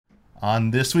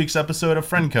On this week's episode of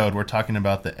Friend Code, we're talking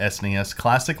about the SNES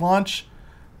Classic launch,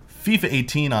 FIFA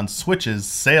 18 on Switch's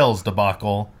sales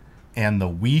debacle, and the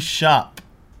Wii Shop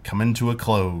coming to a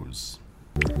close.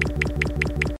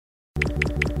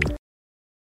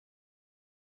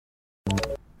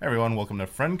 Hey everyone, welcome to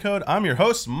Friend Code. I'm your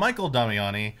host, Michael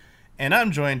Damiani, and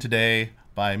I'm joined today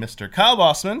by Mr. Kyle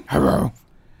Bossman. Hello.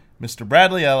 Mr.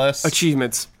 Bradley Ellis.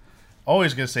 Achievements.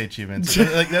 Always gonna say achievements.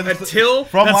 Until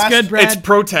from that's last, good, Brad. It's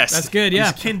protest. That's good,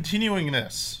 yeah. He's continuing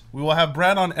this. We will have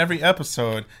Brad on every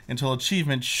episode until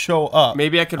achievements show up.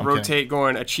 Maybe I could I'm rotate kidding.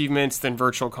 going achievements, then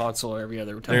virtual console every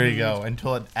other time. There you go.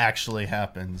 Until it actually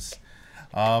happens.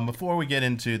 Before we get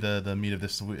into the meat of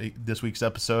this week's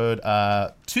episode,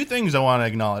 two things I want to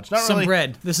acknowledge. Not Some really.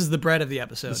 bread. This is the bread of the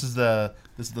episode. This is the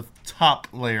top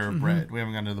layer of bread. We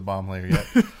haven't gotten to the bottom layer yet.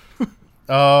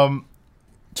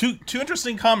 Two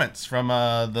interesting comments from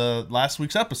the last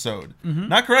week's episode.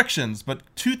 Not corrections, but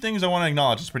two things I want to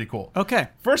acknowledge. It's pretty cool. Okay.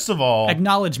 First of all,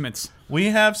 Acknowledgements. we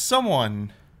have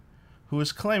someone who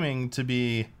is claiming to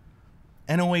be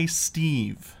NOA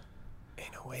Steve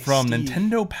from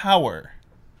Nintendo Power.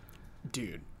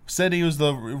 Dude. Said he was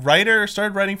the writer,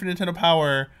 started writing for Nintendo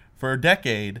Power for a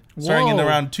decade, starting in Whoa.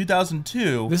 around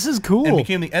 2002. This is cool. And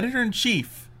became the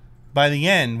editor-in-chief by the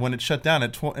end when it shut down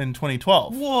in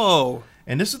 2012. Whoa.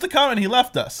 And this is the comment he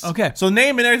left us. Okay. So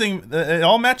name and everything, it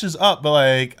all matches up, but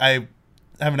like I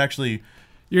haven't actually...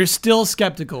 You're still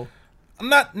skeptical. I'm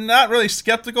not really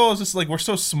skeptical. It's just like we're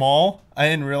so small. I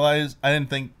didn't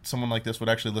think someone like this would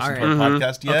actually listen to our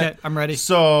podcast yet. Okay, I'm ready.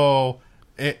 So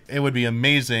it would be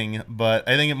amazing, but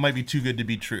I think it might be too good to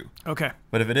be true. Okay.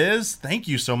 But if it is, thank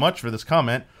you so much for this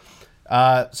comment.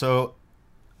 So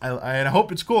I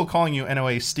hope it's cool calling you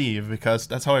NOA Steve, because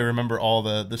that's how I remember all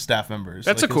the staff members.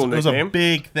 That's a cool It was a nickname.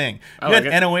 big thing. I You like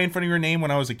had it. NOA in front of your name when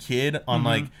I was a kid on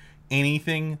like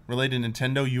anything related to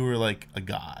Nintendo. You were like a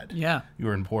god. Yeah. You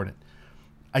were important.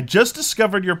 I just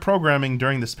discovered your programming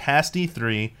during this past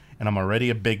E3, and I'm already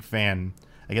a big fan.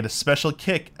 I get a special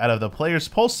kick out of the Player's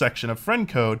Pulse section of Friend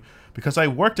Code because I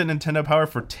worked at Nintendo Power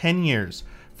for 10 years,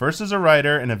 first as a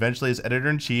writer and eventually as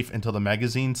editor-in-chief until the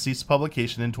magazine ceased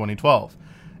publication in 2012.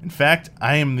 In fact,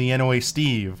 I am the NOA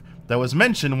Steve that was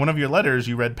mentioned in one of your letters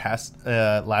you read past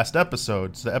last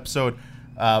episode. So the episode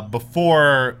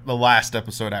before the last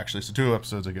episode, actually, so 2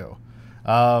 episodes ago.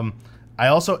 I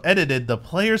also edited the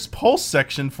Player's Pulse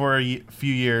section for a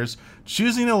few years,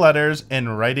 choosing the letters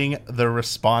and writing the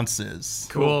responses.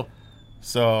 Cool.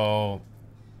 So,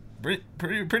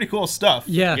 pretty cool stuff.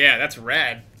 Yeah. Yeah, that's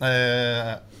rad.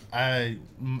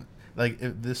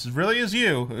 If this really is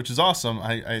you, which is awesome.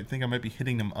 I think I might be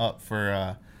hitting them up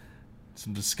for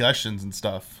some discussions and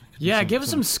stuff. Yeah, give us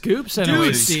some scoops, Dude,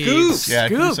 anyway, Steve. scoops. Yeah,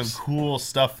 give me Scoops. some cool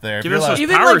stuff there. Give us those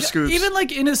Even power like, scoops. even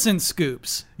like innocent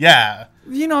scoops. Yeah.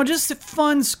 You know, just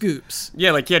fun scoops.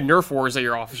 Yeah, like you had Nerf Wars at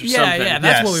your office or Yeah, something. yeah,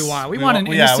 that's what we want. We want an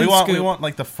innocent we scoop. want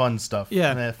like the fun stuff.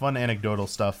 Yeah. Fun anecdotal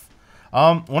stuff.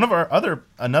 Another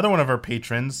one of our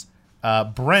patrons,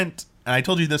 Brent, and I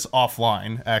told you this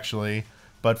offline actually,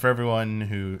 but for everyone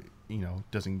who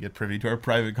doesn't get privy to our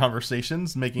private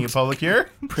conversations, making it public here.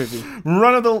 Privy.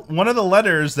 One of the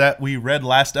letters that we read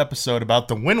last episode about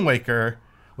the Wind Waker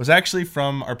was actually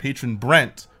from our patron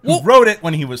Brent, who wrote it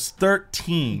when he was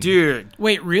 13. Dude,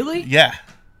 Wait, really? Yeah.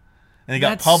 And it got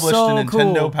That's published so in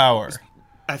Nintendo cool. Power.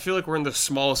 I feel like we're in the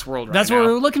smallest world right That's now. what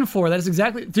we were looking for. That is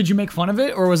exactly. Did you make fun of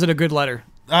it, or was it a good letter?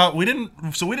 We didn't.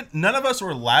 None of us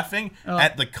were laughing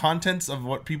at the contents of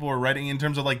what people were writing in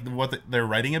terms of like their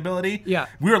writing ability. Yeah.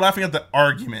 We were laughing at the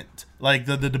argument, like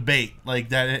the debate, like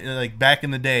that. Like back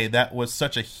in the day, that was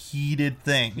such a heated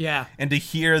thing. Yeah. And to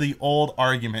hear the old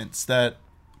arguments that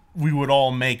we would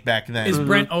all make back then Is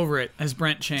Brent over it? Has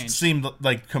Brent changed? seemed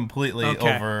like completely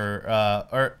Okay. over.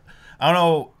 Or I don't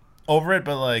know, over it,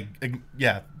 but like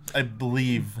yeah. I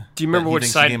believe. Do you remember that he which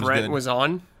thinks the side game is Brent good. was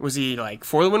on? Was he like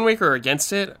for the Wind Waker or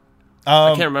against it? I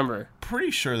can't remember. Pretty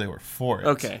sure they were for it.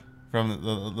 Okay. From the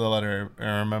letter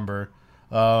I remember.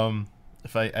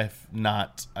 If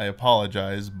not, I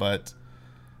apologize, but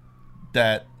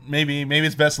that maybe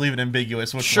it's best to leave it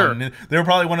ambiguous. Which Sure. one. They were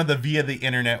probably one of the via the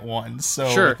internet ones. So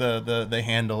Sure. the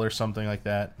handle or something like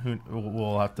that.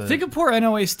 We'll have to Think of poor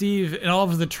NOA Steve and all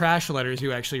of the trash letters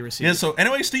you actually received. Yeah, so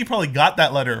anyway, Steve probably got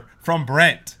that letter from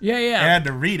Brent. Yeah, yeah. I had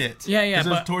to read it. Yeah, yeah, 'Cause it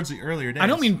was but towards the earlier days. I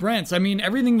don't mean Brent's. I mean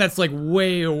everything that's like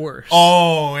way worse.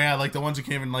 Oh, yeah, like the ones who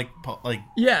came in like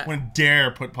Yeah. wouldn't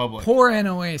dare put public. Poor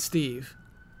NOA Steve.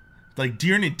 Like,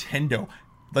 dear Nintendo,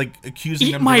 like accusing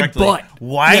Eat them my directly. butt.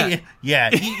 Why? Yeah,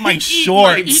 eat my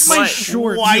shorts. Eat my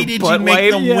shorts. Why you did you butt make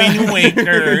wipe? the Yeah. Wind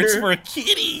Waker? It's for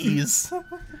kiddies.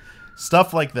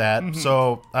 Stuff like that. Mm-hmm.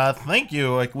 So, thank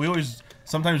you. Like, we always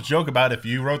sometimes joke about if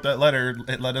you wrote that letter,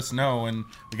 let us know, and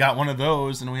we got one of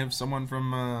those, and we have someone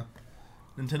from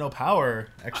Nintendo Power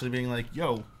actually being like,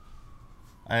 "Yo,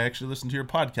 I actually listened to your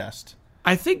podcast."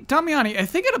 I think, Damiani,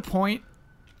 at a point,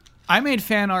 I made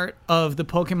fan art of the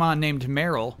Pokemon named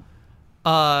Meryl,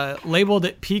 labeled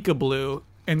it Peekaboo,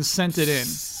 and sent it in.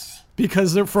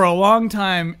 Because for a long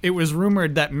time, it was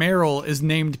rumored that Meryl is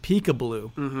named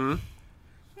Peekaboo. Mm-hmm.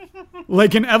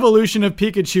 Like an evolution of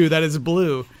Pikachu that is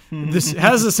blue. This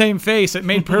has the same face. It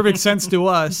made perfect sense to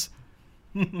us.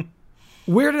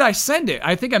 Where did I send it?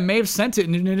 I think I may have sent it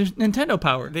in Nintendo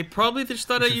Power. They probably just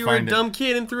thought that you were a dumb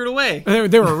kid and threw it away.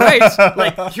 They were right.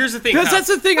 Like, here's the thing. Because that's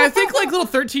the thing. I think like little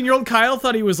 13-year-old Kyle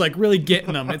thought he was like really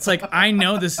getting them. It's like, I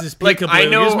know this is Peekaboo. Like, I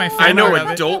Here's my fan know art of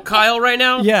it. adult Kyle right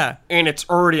now. Yeah. And it's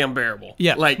already unbearable.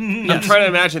 Yeah. Like, I'm trying to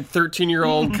imagine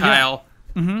 13-year-old Kyle.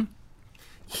 Mm-hmm.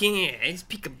 Yeah, it's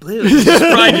Peekaboo.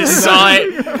 Probably just saw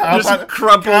it, just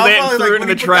crumpled it, and threw it in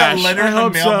the trash. Letter I in the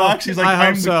hope so. mailbox. He's like, I hope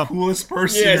I'm so. the coolest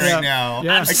person Yes. right now.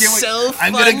 Yeah. I can't wait. So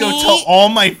I'm gonna go funny. tell all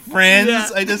my friends. Yeah.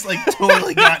 I just like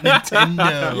totally got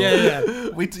Nintendo. Yeah.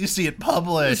 Wait till you see it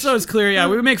published. So it's clear, yeah,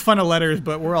 we make fun of letters,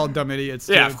 but we're all dumb idiots.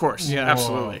 Yeah, dude. of course. Yeah.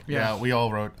 Absolutely. Yeah, we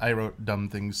all wrote. I wrote dumb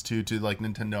things too to like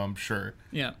Nintendo. I'm sure.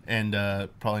 Yeah. And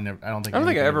probably never. I don't think I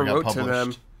anything ever got wrote to published.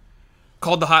 them.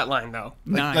 Called the hotline, though.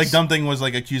 Nice. Like dumb thing was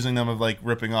like accusing them of like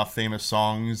ripping off famous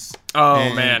songs. Oh,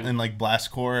 and, man. And like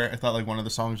Blastcore, I thought like one of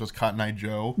the songs was Cotton Eye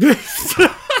Joe.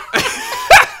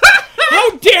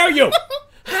 How dare you?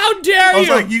 How dare I was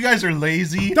you? like, you guys are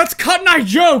lazy. That's Cotton Eye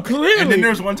Joe, clearly. And then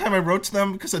there was one time I wrote to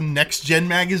them because a Next Gen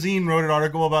magazine wrote an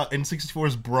article about N64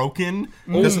 is broken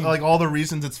because like all the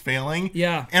reasons it's failing.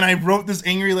 Yeah. And I wrote this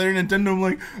angry letter to Nintendo. I'm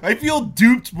like, I feel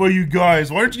duped by you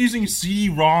guys. Why aren't you using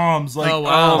CD-ROMs? Like, Oh,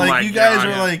 wow. like Oh, my you guys God,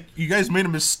 are yeah. like, you guys made a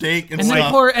mistake and And then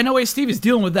stuff. poor NOA Steve is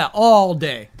dealing with that all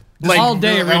day. Like, all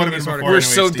day that reading would've this been article. before We're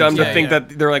anyway, so Steve. dumb to Yeah, think yeah.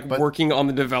 that they're like working on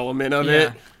the development of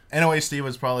it. NOA Steve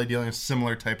was probably dealing with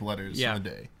similar type letters Yeah. in the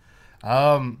day.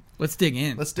 Let's dig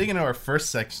in. Let's dig into our first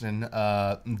section,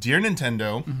 Dear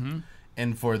Nintendo. Mm-hmm.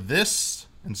 And for this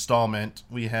installment,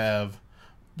 we have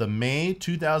the May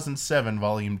 2007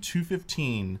 volume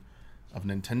 215 of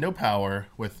Nintendo Power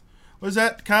with, what is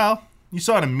that, Kyle? You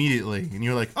saw it immediately, and you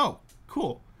were like, oh,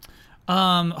 cool.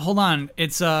 Hold on.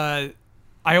 It's I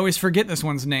always forget this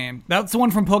one's name. That's the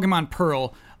one from Pokemon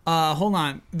Pearl. Hold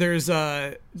on. There's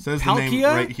It says the name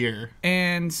Palkia right here.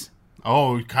 and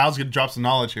Oh, Kyle's going to drop some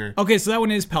knowledge here. okay, so that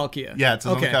one is Palkia. Yeah, it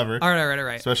says on the cover. All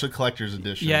right. Special Collector's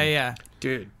Edition. Yeah.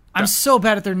 Dude. I'm so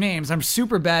bad at their names. I'm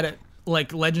super bad at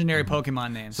like legendary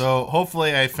Pokemon names. So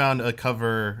hopefully I found a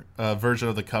cover version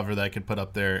of the cover that I could put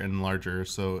up there and larger,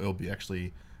 so it'll be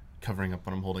actually covering up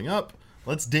what I'm holding up.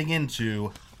 Let's dig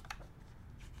into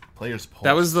Player's Pulse.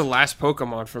 That was the last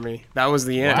Pokemon for me. That was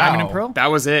the end. Wow. Diamond and Pearl?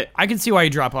 That was it. I can see why you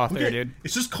drop off there, dude.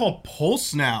 It's just called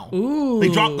Pulse now. Ooh. They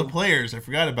dropped the players. I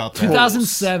forgot about that.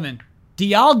 2007.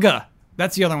 Dialga.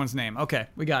 That's the other one's name. Okay,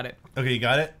 we got it. Okay, you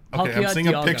got it? Okay, I'm Palkia seeing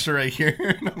a Dialga. picture right here,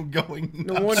 and I'm going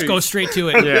nuts. Let's go straight to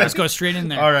it. Yeah. Let's go straight in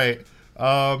there. All right.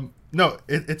 No,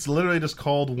 it's literally just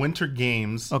called Winter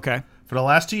Games. Okay. For the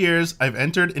last 2 years, I've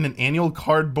entered in an annual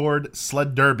cardboard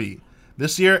sled derby.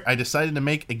 This year, I decided to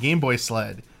make a Game Boy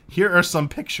sled. Here are some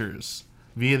pictures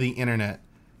via the internet.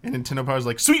 And Nintendo Power's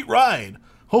like, sweet ride!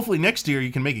 Hopefully next year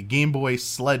you can make a Game Boy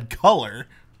sled color.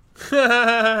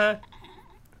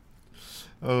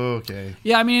 Okay.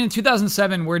 Yeah, I mean, in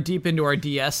 2007, we're deep into our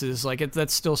DSs. Like,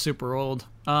 that's still super old.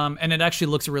 And it actually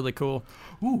looks really cool.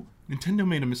 Ooh, Nintendo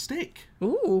made a mistake.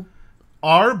 Ooh.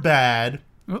 Our bad.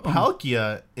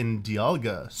 Palkia and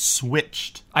Dialga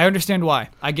switched. I understand why.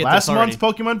 I get Last this already.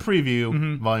 month's Pokemon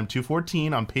Preview, Volume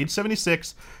 214, on page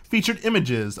 76, featured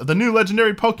images of the new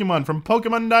legendary Pokemon from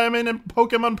Pokemon Diamond and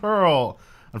Pokemon Pearl.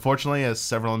 Unfortunately, as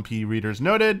several MP readers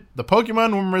noted, the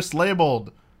Pokemon were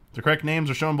mislabeled. The correct names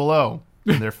are shown below,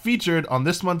 and they're featured on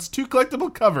this month's 2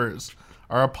 collectible covers.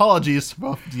 Our apologies to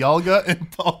both Dialga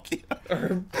and Palkia.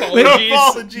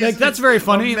 Apologies. Like, that's very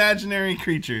funny. Imaginary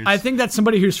creatures. I think that's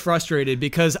somebody who's frustrated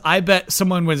because I bet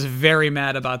someone was very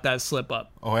mad about that slip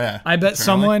up. Oh, yeah. I bet Internally?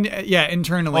 someone,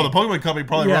 internally. Oh, the Pokemon Company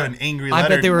probably Yeah. wrote an angry I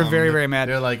letter. bet they were to them. very, very mad.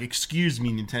 They're like, excuse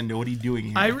me, Nintendo, what are you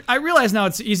doing here? I realize now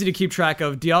it's easy to keep track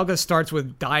of. Dialga starts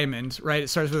with Diamond, right? It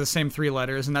starts with the same 3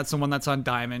 letters, and that's the one that's on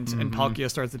Diamond, and Palkia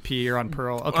starts with P or on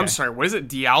Pearl. Okay. I'm sorry, what is it?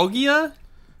 Dialga?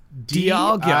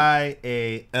 Dialga.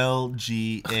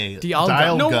 Dialga.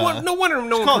 Dialga. No wonder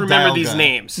no one called can remember Dialga. these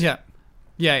names.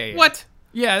 Yeah. What?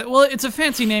 Yeah, well, it's a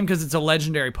fancy name because it's a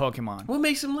legendary Pokemon. What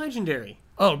makes them legendary?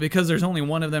 Oh, because there's only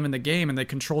one of them in the game, and they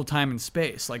control time and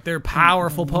space. Like, they're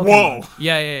powerful Pokemon. Whoa.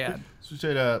 Yeah. So we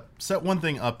should set one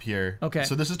thing up here. Okay.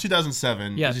 So this is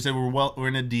 2007. Yeah. As you said, we're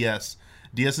in a DS.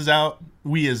 DS is out,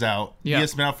 Wii is out. Yeah.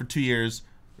 DS has been out for 2 years,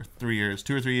 or 3 years,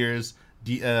 2 or 3 years.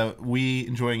 Wii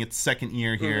enjoying its second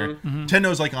year here.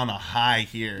 Nintendo's like on a high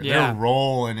here. Yeah. They're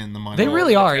rolling in the money. They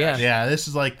really are, yeah. Yeah, this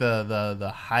is like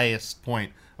the highest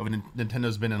point of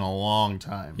Nintendo's been in a long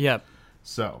time. Yep.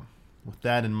 So, with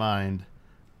that in mind,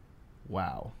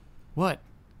 wow. What?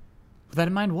 With that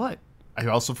in mind, what? I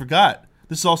also forgot.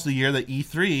 This is also the year that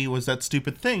E3 was that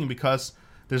stupid thing because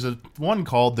there's one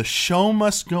called The Show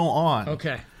Must Go On.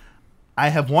 Okay. I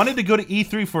have wanted to go to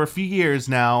E3 for a few years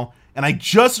now, and I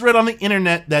just read on the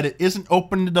internet that it isn't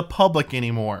open to the public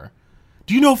anymore.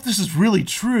 Do you know if this is really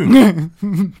true?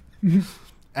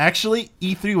 Actually,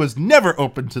 E3 was never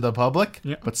open to the public,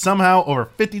 but somehow over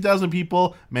 50,000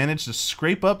 people managed to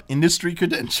scrape up industry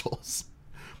credentials.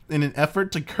 In an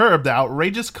effort to curb the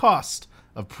outrageous cost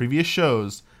of previous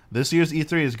shows, this year's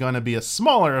E3 is going to be a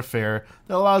smaller affair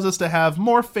that allows us to have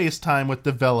more face time with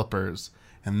developers.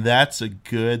 And that's a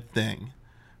good thing.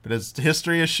 But as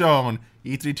history has shown,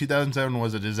 E3 2007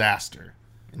 was a disaster.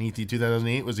 And E3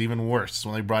 2008 was even worse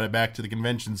when they brought it back to the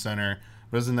convention center.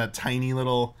 It was in that tiny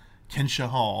little Kensha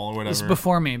Hall or whatever. It's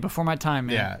before my time,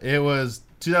 man. Yeah, it was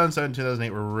 2007, 2008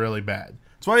 were really bad.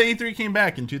 That's why E3 came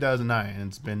back in 2009, and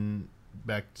it's been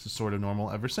back to sort of normal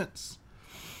ever since.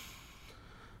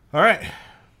 All right.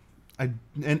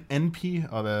 NP.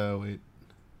 Oh, wait.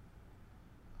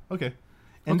 Okay.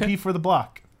 NP for the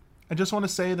block. I just want to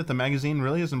say that the magazine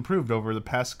really has improved over the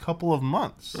past couple of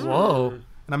months. Whoa.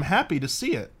 And I'm happy to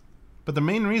see it. But the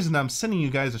main reason I'm sending you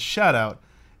guys a shout out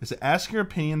is to ask your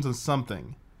opinions on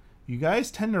something. You guys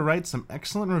tend to write some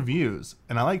excellent reviews,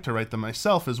 and I like to write them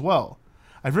myself as well.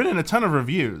 I've written a ton of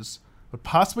reviews, but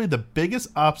possibly the biggest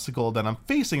obstacle that I'm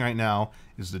facing right now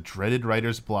is the dreaded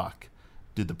writer's block.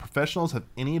 Do the professionals have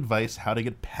any advice how to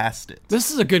get past it?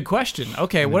 This is a good question.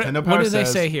 Okay, what do they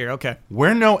say here? Okay.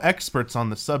 We're no experts on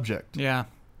the subject. Yeah.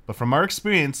 But from our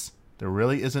experience, there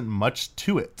really isn't much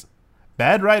to it.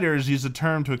 Bad writers use the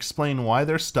term to explain why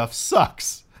their stuff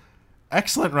sucks.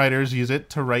 Excellent writers use it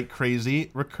to write crazy,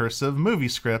 recursive movie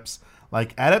scripts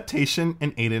like Adaptation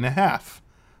and 8.5.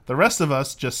 The rest of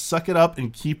us just suck it up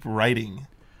and keep writing.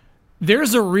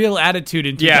 There's a real attitude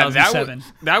in 2007.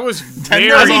 That was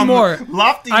very... I need more.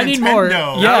 Lofty I need Nintendo. more.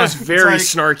 That Yeah. was very Like-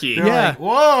 snarky. Yeah. Like,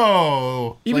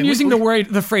 whoa. Even Like, using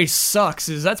the phrase "sucks"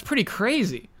 that's pretty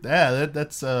crazy. Yeah,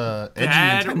 that's edgy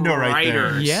Bad Nintendo right there.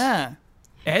 writers. Yeah.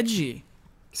 Edgy.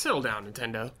 Settle down,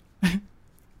 Nintendo.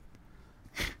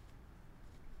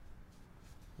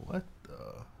 What the?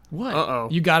 What? Uh-oh.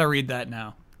 You got to read that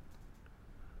now.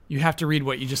 You have to read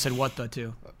what you just said. What the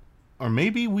too? Or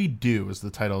maybe we do is the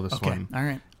title of this Okay. one. All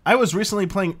right. I was recently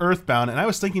playing Earthbound, and I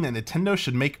was thinking that Nintendo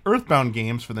should make Earthbound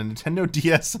games for the Nintendo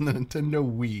DS and the Nintendo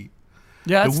Wii.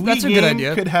 Yeah, The Wii that's a game good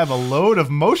idea. could have a load of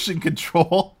motion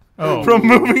control Oh. from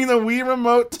moving the Wii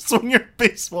remote to swing your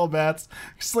baseball bats,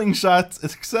 slingshots,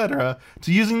 etc.,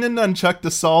 to using the nunchuck to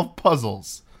solve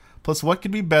puzzles. Plus, what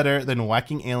could be better than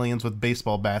whacking aliens with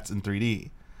baseball bats in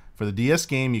 3D? For the DS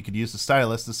game, you could use the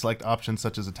stylus to select options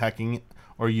such as attacking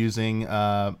or using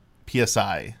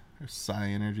PSI, or Psi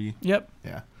Energy. Yep.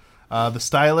 Yeah. The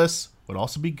stylus would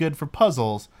also be good for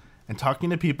puzzles and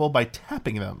talking to people by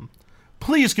tapping them.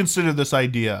 Please consider this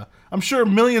idea. I'm sure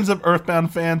millions of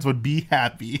Earthbound fans would be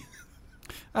happy.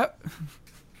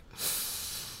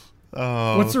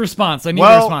 What's the response? I need a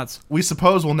Well, response. we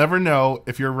suppose we'll never know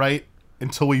if you're right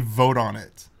until we vote on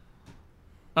it.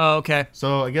 Oh, okay.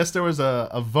 So I guess there was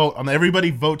a vote on the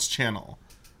Everybody Votes channel.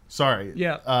 Sorry.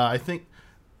 Yeah. I think...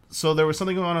 So there was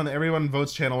something going on the Everyone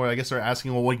Votes channel where I guess they're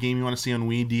asking, well, what game you want to see on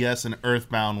Wii, DS, and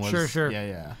Earthbound was... Sure.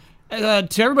 Yeah.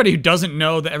 To everybody who doesn't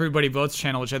know the Everybody Votes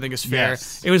channel, which I think is fair,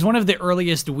 Yes. it was one of the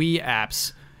earliest Wii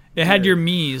apps. It had your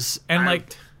Miis, and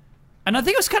and I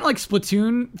think it was kind of like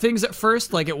Splatoon things at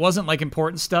first. Like, it wasn't like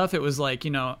important stuff. It was like,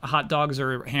 hot dogs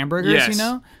or hamburgers,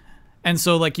 Yes. And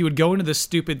so, like, you would go into this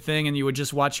stupid thing and you would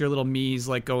just watch your little Miis,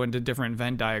 like, go into different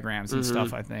Venn diagrams and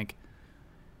stuff, I think.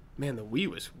 Man, the Wii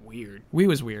was weird. Wii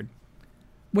was weird.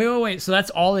 Wait. So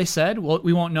that's all they said? Well,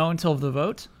 we won't know until the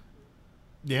vote?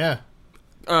 Yeah.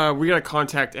 We gotta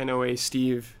contact NOA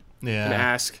Steve and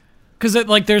ask. Because,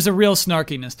 there's a real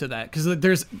snarkiness to that. Because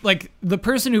there's, the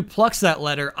person who plucks that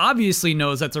letter obviously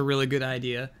knows that's a really good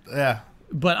idea, Yeah.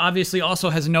 but obviously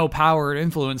also has no power or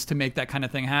influence to make that kind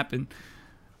of thing happen.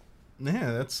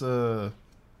 Yeah, that's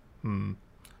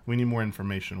we need more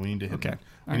information. We need to hit. Okay.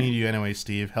 We need you anyway,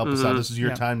 Steve. Help us out. This is your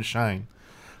Yeah. time to shine.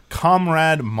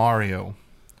 Comrade Mario.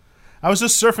 I was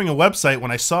just surfing a website when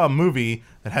I saw a movie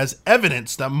that has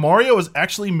evidence that Mario was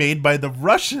actually made by the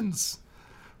Russians.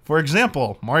 For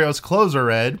example, Mario's clothes are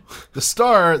red. The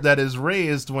star that is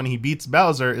raised when he beats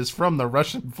Bowser is from the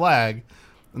Russian flag.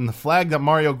 And the flag that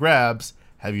Mario grabs,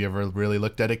 have you ever really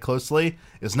looked at it closely,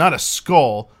 is not a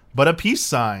skull, but a peace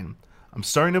sign. I'm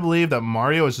starting to believe that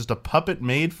Mario is just a puppet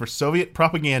made for Soviet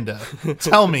propaganda.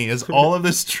 Tell me, is all of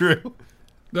this true?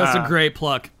 That's a great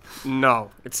pluck.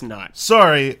 No, it's not.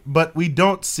 Sorry, but we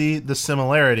don't see the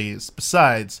similarities.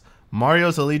 Besides,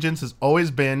 Mario's allegiance has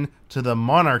always been to the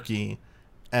monarchy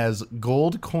as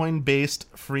gold coin-based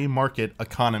free market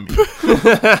economy.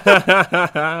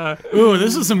 Ooh,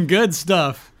 this is some good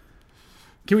stuff.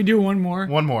 Can we do one more?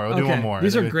 One more. We'll do one more.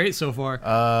 These are great so far.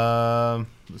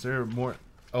 Is there more?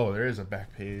 Oh, there is a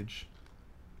back page.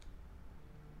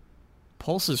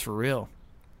 Pulse is for real.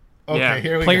 Okay, Yeah.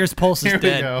 here we Player's go. pulse is Here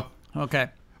dead. we go. Okay.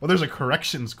 Well, there's a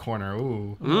corrections corner.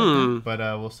 Ooh. But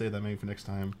we'll save that maybe for next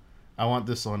time. I want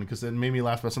this one because it made me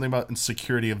laugh about something about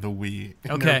insecurity of the Wii.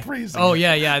 And Okay. they're praising Oh, it.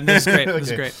 yeah. This is great. This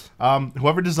is Okay. great.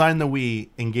 Whoever designed the Wii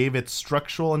and gave it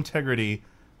structural integrity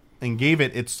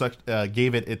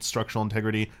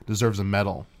deserves a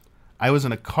medal. I was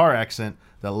in a car accident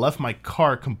that left my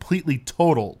car completely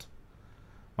totaled.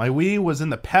 My Wii was in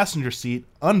the passenger seat,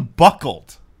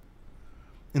 unbuckled.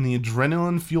 In the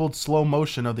adrenaline-fueled slow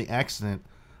motion of the accident,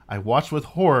 I watched with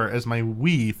horror as my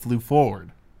Wii flew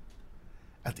forward.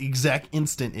 At the exact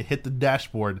instant it hit the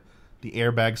dashboard, the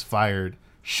airbags fired,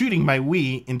 shooting my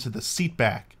Wii into the seat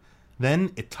back.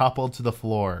 Then it toppled to the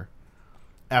floor.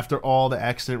 After all the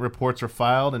accident reports were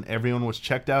filed and everyone was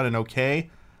checked out and okay,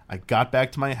 I got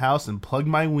back to my house and plugged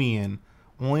my Wii in,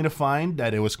 only to find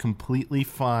that it was completely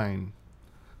fine.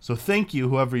 So thank you,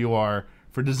 whoever you are,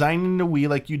 for designing the Wii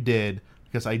like you did,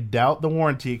 because I doubt the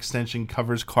warranty extension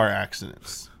covers car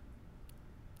accidents.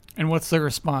 And what's the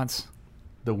response?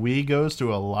 The Wii goes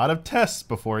through a lot of tests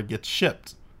before it gets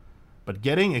shipped, but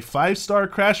getting a 5-star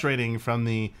crash rating from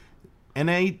the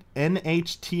NHTSA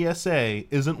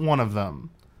isn't one of them.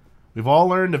 We've all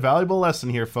learned a valuable lesson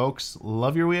here, folks.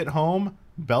 Love your Wii at home,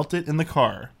 belt it in the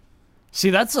car. See,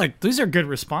 that's like, these are good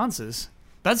responses.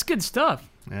 That's good stuff.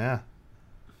 Yeah.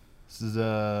 This is,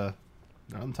 they're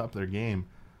on top of their game.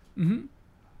 Mm-hmm.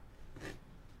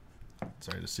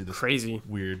 Sorry to see this Crazy.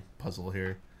 weird puzzle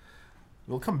here.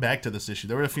 We'll come back to this issue.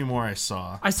 There were a few more I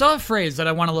saw. I saw a phrase that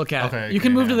I want to look at. Okay, You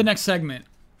can move yeah. to the next segment.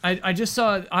 I just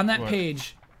saw on that What?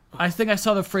 page, I think I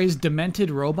saw the phrase demented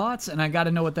robots, and I got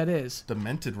to know what that is.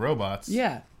 Demented robots.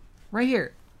 Yeah, right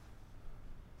here.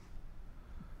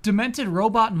 Demented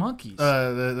robot monkeys.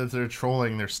 They're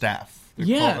trolling their staff.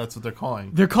 Yeah. That's what they're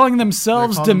calling. They're calling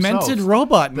themselves They're calling demented themselves.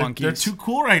 robot They're monkeys. too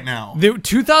cool right now.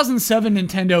 2007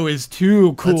 Nintendo is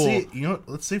too cool. Let's see. You know what?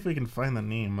 Let's see if we can find the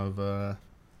name of.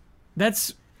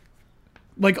 That's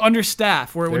like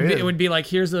understaff, where There it would be like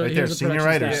here's the Right there, here's the senior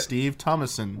production writer staff. Steve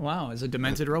Thomason. Wow, is a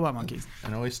demented robot monkey.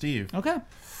 And always Steve. Okay,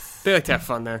 They like to have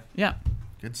fun there. yeah,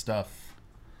 Good stuff.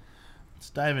 Let's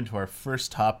dive into our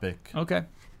first topic okay.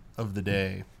 of the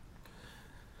day.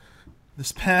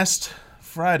 This past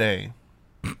Friday,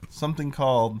 something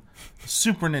called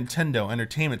Super Nintendo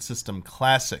Entertainment System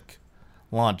Classic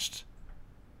launched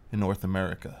in North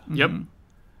America. Yep.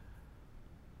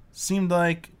 Seemed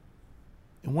like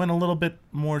it went a little bit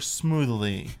more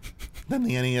smoothly than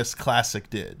the NES Classic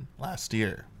did last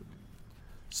year.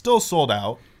 Still sold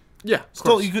out. Yeah. Of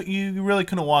Still, course. you really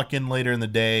couldn't walk in later in the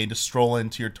day to stroll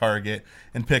into your Target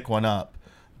and pick one up.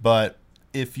 But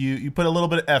if you put a little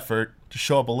bit of effort to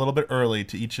show up a little bit early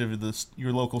to each of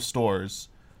your local stores,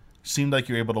 seemed like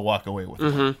you're able to walk away with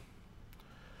one.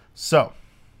 So,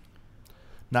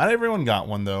 not everyone got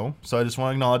one though. So I just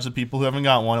want to acknowledge the people who haven't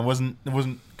got one. It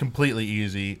wasn't completely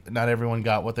easy. Not everyone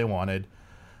got what they wanted.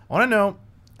 I want to know,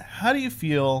 how do you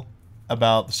feel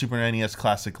about the Super NES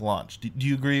Classic launch? Do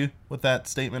you agree with that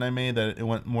statement I made, that it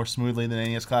went more smoothly than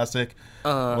NES Classic?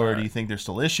 Or do you think there's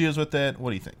still issues with it?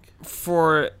 What do you think?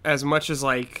 For as much as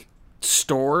like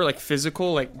store, like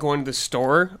physical, like going to the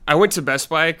store, I went to Best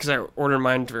Buy because I ordered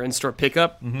mine for in-store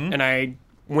pickup, and I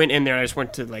went in there and I just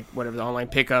went to like whatever the online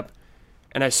pickup,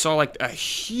 and I saw like a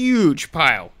huge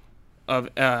pile of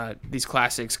these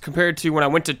classics compared to when I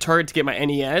went to Target to get my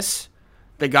NES.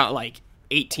 They got like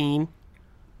 18.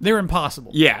 They were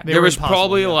impossible. Yeah, They there were was impossible,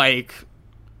 probably yeah. like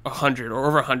 100 or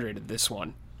over 100 of this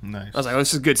one. Nice. I was like, oh,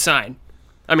 this is a good sign.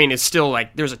 I mean, it's still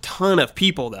like there's a ton of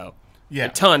people though. Yeah. A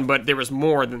ton, but there was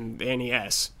more than the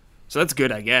NES. So that's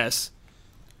good, I guess.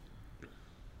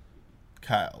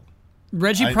 Kyle.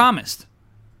 Reggie promised.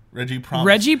 Reggie promised.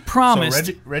 Reggie promised.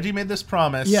 So Reggie made this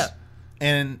promise. Yeah.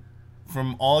 And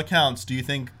from all accounts, do you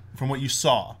think, from what you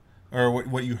saw or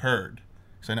what you heard,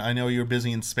 because I know you were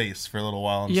busy in space for a little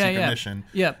while on Secret Mission.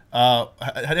 Yeah. How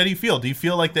do you feel? Do you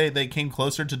feel like they came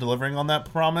closer to delivering on that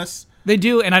promise, They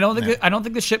do, and I don't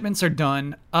think the shipments are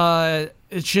done.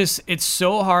 It's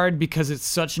so hard because it's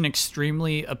such an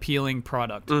extremely appealing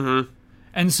product. Mm-hmm.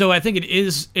 And so I think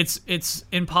it's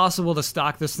impossible to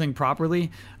stock this thing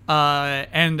properly.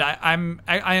 And I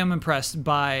am impressed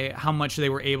by how much they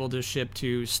were able to ship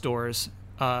to stores.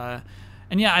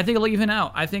 And yeah, I think it'll even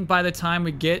out. I think by the time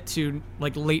we get to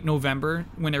like late November,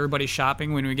 when everybody's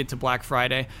shopping, when we get to Black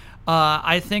Friday,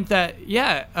 I think that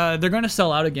they're going to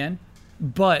sell out again,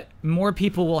 but more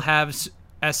people will have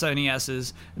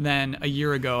SNESs than a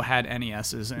year ago had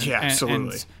NESs. And,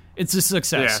 absolutely. And it's a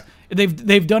success. Yeah.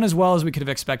 They've done as well as we could have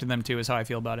expected them to. Is how I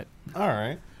feel about it. All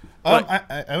right.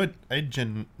 I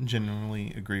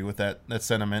genuinely agree with that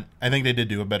sentiment. I think they did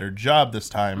do a better job this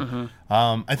time.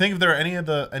 Mm-hmm. I think if there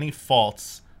are any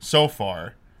faults so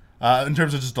far, in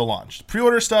terms of just the launch,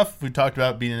 pre-order stuff we talked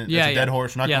about being a dead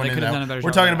horse. We're not going into that.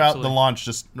 We're talking about the launch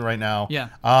just right now. Yeah.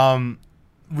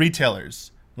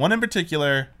 Retailers. One in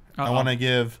particular, I want to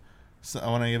give a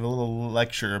little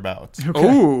lecture about.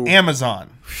 Okay. Amazon.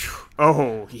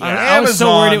 Oh, yeah. I was so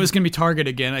worried it was going to be Target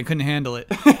again. I couldn't handle it.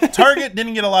 Target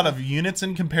didn't get a lot of units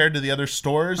in compared to the other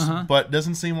stores, but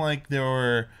doesn't seem like there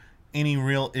were any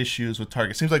real issues with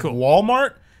Target. Seems like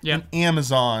Walmart and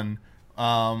Amazon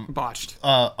botched.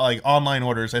 Like online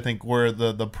orders, I think, were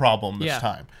the problem this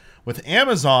time. With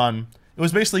Amazon, it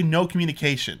was basically no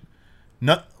communication.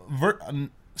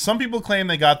 Some people claim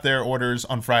they got their orders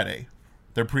on Friday,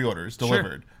 their pre-orders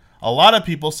delivered. Sure. A lot of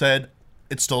people said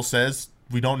it still says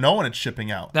we don't know when it's shipping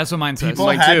out. That's what mine says. People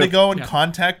had to go and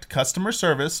contact customer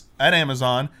service at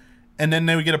Amazon, and then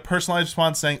they would get a personalized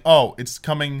response saying, "Oh, it's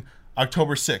coming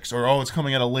October 6th," or "Oh, it's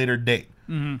coming at a later date."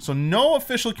 Mm-hmm. So no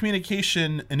official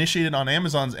communication initiated on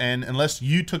Amazon's end unless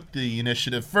you took the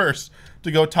initiative first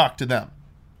to go talk to them.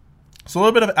 So a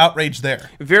little bit of outrage there.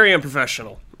 Very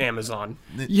unprofessional, Amazon.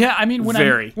 Yeah, I mean, when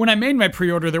I made my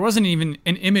pre-order, there wasn't even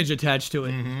an image attached to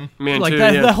it. Mm-hmm. Man, like too,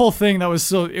 that whole thing, it was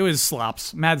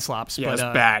slops, mad slops. Yeah, it was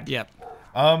bad. Yeah.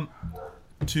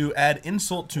 To add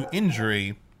insult to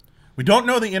injury, we don't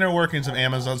know the inner workings of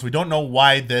Amazon's. We don't know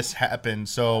why this happened.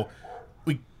 So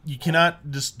you cannot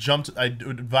just jump. I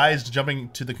would advise jumping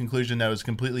to the conclusion that it was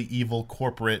completely evil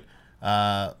corporate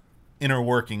inner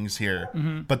workings here.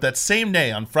 Mm-hmm. But that same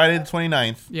day, on Friday the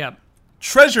 29th,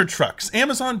 treasure trucks,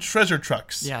 Amazon treasure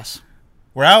trucks,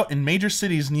 were out in major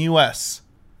cities in the U.S.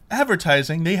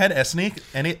 advertising they had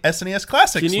SNES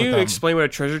Classics. Can you with them. explain what a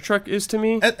treasure truck is to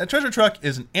me? A treasure truck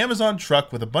is an Amazon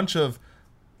truck with a bunch of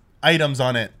items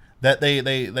on it that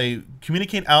they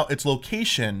communicate out its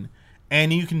location,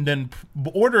 and you can then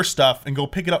order stuff and go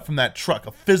pick it up from that truck,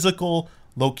 a physical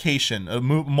location, a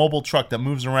mobile truck that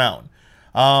moves around.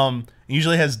 It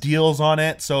usually has deals on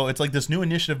it, so it's like this new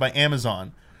initiative by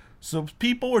Amazon. So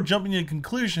people were jumping to the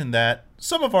conclusion that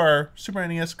some of our Super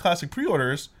NES Classic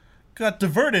pre-orders got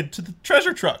diverted to the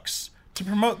treasure trucks to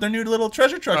promote their new little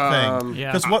treasure truck thing.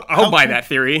 Yeah. I'll buy that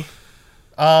theory.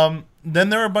 Then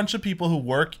there are a bunch of people who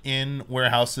work in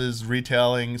warehouses,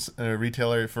 retailers,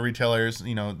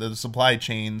 the supply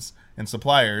chains and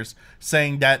suppliers,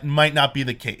 saying that might not be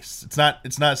the case. It's not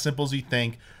as simple as you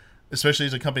think. Especially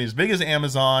as a company as big as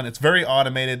Amazon, it's very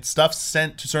automated. Stuff's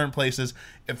sent to certain places.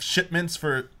 If shipments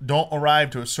don't arrive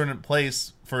to a certain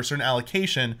place for a certain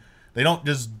allocation, they don't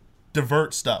just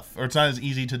divert stuff, or it's not as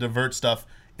easy to divert stuff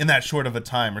in that short of a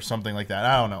time or something like that.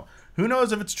 I don't know. Who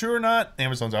knows if it's true or not?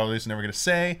 Amazon's obviously never going to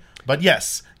say. But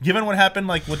yes, given what happened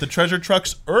like with the treasure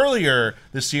trucks earlier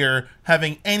this year,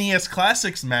 having NES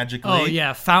Classics magically. Oh,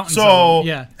 yeah, fountains. So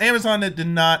Amazon did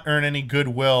not earn any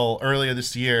goodwill earlier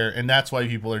this year, and that's why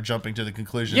people are jumping to the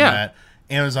conclusion that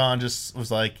Amazon just was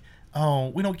like, oh,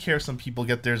 we don't care if some people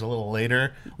get theirs a little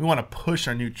later. We want to push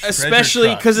our new treasure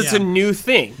especially because it's a new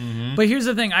thing. Mm-hmm. But here's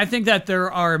the thing. I think that there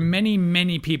are many,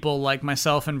 many people like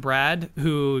myself and Brad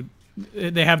who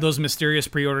they have those mysterious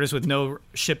pre-orders with no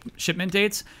shipment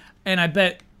dates. And I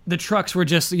bet the trucks were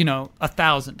just,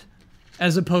 1,000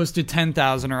 as opposed to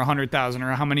 10,000 or 100,000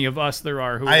 or how many of us there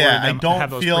are who I don't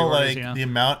have those feel pre-orders, like the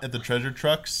amount at the treasure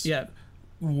trucks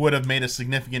would have made a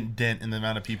significant dent in the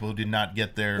amount of people who did not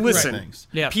get their things.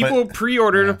 Yeah. People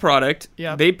pre-ordered a product.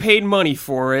 Yeah. They paid money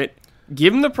for it.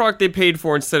 Give them the product they paid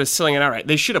for instead of selling it outright.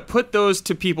 They should have put those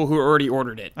to people who already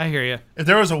ordered it. I hear you. If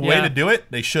there was a way to do it,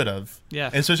 they should have. Yeah.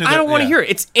 Especially I don't want to hear it.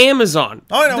 It's Amazon.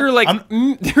 Oh, I know.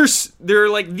 They're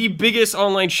like the biggest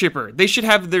online shipper. They should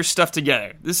have their stuff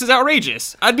together. This is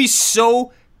outrageous. I'd be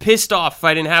so pissed off if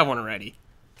I didn't have one already.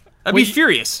 I'd be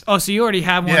furious. Oh, so you already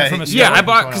have one from a store? Yeah, I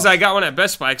bought because I got one at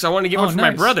Best Buy because I wanted to get one for my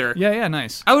brother. Yeah,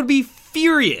 nice. I would be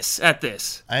furious at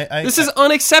this. This is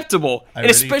unacceptable, and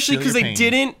especially because they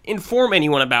didn't inform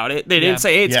anyone about it. They didn't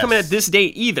say, "Hey, it's coming at this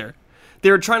date" either.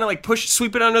 They were trying to like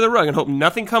sweep it under the rug and hope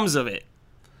nothing comes of it.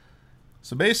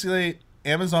 So basically,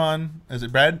 Amazon, as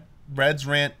Brad's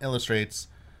rant illustrates,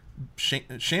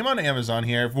 shame on Amazon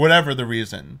here for whatever the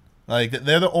reason. Like,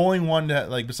 they're the only one that,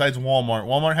 like, besides Walmart.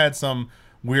 Walmart had some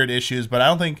weird issues, but I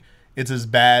don't think it's as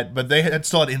bad. But they had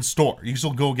still had in store. You can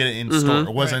still go get it in store.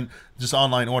 It wasn't just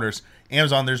online orders.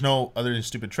 Amazon, there's no other than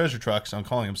stupid treasure trucks. I'm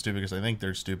calling them stupid because I think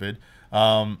they're stupid.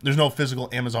 There's no physical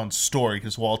Amazon store you can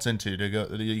just waltz into to go.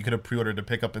 You could have pre-ordered to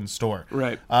pick up in store.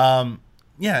 Right.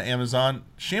 Yeah, Amazon,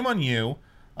 shame on you.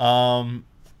 Not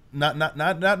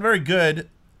very good.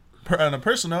 On a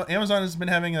personal note, Amazon has been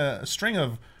having a string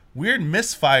of weird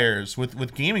misfires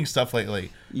with gaming stuff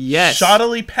lately. Yes.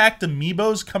 Shoddily packed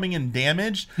amiibos coming in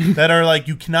damaged that are like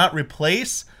you cannot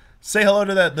replace. Say hello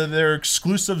to their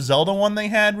exclusive Zelda one they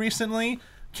had recently.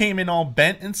 Came in all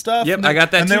bent and stuff. Yep, and I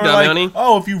got that and too, they were like, Damiani.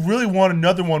 oh, if you really want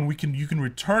another one, you can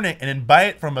return it and then buy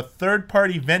it from a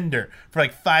third-party vendor for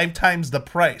like 5 times the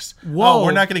price. Whoa. Oh,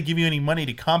 we're not going to give you any money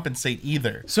to compensate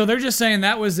either. So they're just saying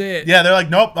that was it. Yeah, they're like,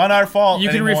 nope, not our fault You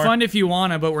can anymore. refund if you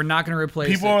want to, but we're not going to replace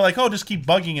People it. are like, oh, just keep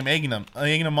bugging him, egging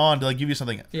them on to like give you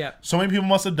something. Yeah. So many people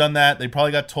must have done that. They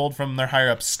probably got told from their higher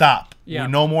up, stop. Yeah.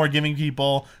 No more giving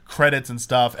people credits and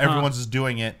stuff. Everyone's just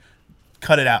doing it.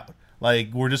 Cut it out.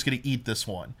 Like, we're just gonna eat this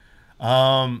one.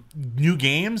 New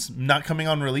games not coming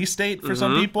on release date for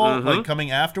some people, like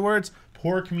coming afterwards.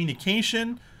 Poor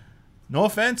communication. No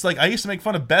offense, like I used to make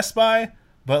fun of Best Buy,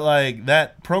 but like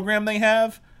that program they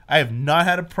have, I have not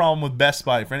had a problem with Best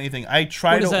Buy for anything. I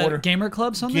try What is to that, order Gamer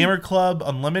Club something? Gamer Club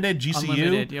Unlimited GCU.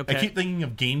 Unlimited, okay. I keep thinking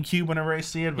of GameCube whenever I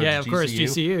see it. But Yeah, it's of course,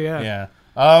 GCU, yeah.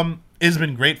 Yeah. It's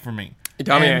been great for me.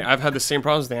 Dominic, I've had the same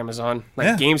problems with Amazon. Like,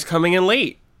 Yeah. games coming in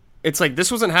late. It's like, this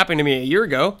wasn't happening to me a year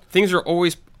ago. Things are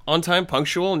always on time,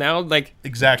 punctual. Now, like,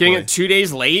 Exactly. getting it 2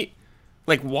 days late.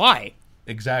 Like, why?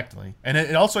 Exactly. And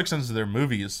it also extends to their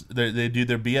movies. They do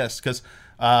their BS. Because,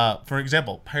 for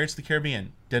example, Pirates of the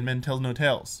Caribbean, Dead Men Tell No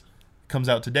Tales, comes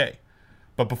out today.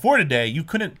 But before today, you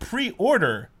couldn't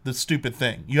pre-order the stupid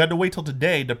thing. You had to wait till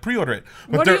today to pre-order it.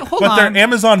 But their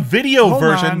Amazon Video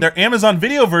version,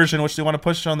 which they want to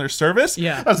push on their service,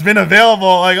 has been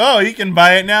available. Like, oh, you can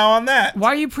buy it now on that.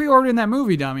 Why are you pre-ordering that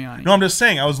movie, Damiani? No, I'm just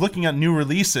saying. I was looking at new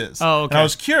releases. Oh, okay. And I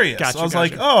was curious. Gotcha, I was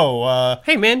gotcha. like, oh.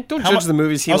 Hey, man, don't judge the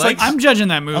movies he I was like, likes. I'm judging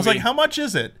that movie. I was like, how much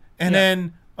is it? And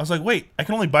then I was like, wait, I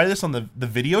can only buy this on the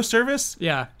video service?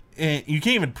 Yeah. And you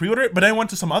can't even pre-order it? But I went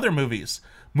to some other movies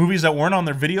that weren't on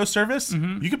their video service.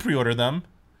 You could pre-order them.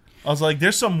 I was like,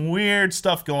 there's some weird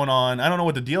stuff going on. I don't know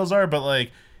what the deals are, but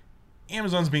like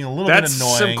Amazon's being a little bit annoying.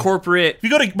 That's some corporate. If you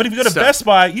go to stuff. Best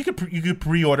Buy, you could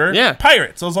pre-order Yeah.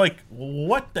 Pirates. I was like,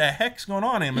 what the heck's going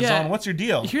on, Amazon? Yeah. What's your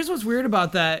deal? Here's what's weird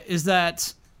about that is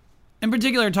that, in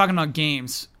particular, talking about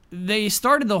games, they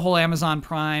started the whole Amazon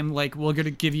Prime, like, we're going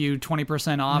to give you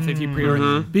 20% off if you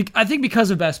pre-order. I think because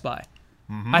of Best Buy.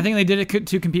 I think they did it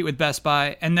to compete with Best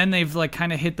Buy, and then they've like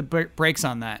kind of hit the brakes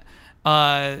on that.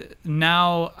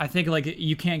 Now I think like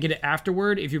you can't get it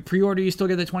afterward. If you pre-order, you still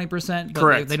get the 20%. But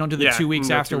Correct. They don't do the 2 weeks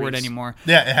no 2 afterward weeks. anymore.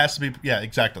 Yeah, it has to be. Yeah,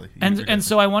 exactly. And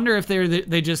so I wonder if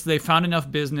they found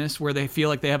enough business where they feel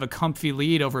like they have a comfy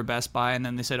lead over Best Buy, and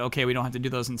then they said, okay, we don't have to do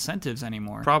those incentives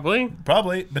anymore. Probably.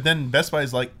 But then Best Buy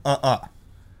is like,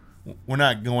 we're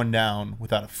not going down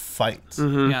without a fight.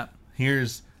 Yeah.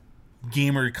 Here's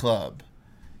Gamer Club,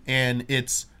 and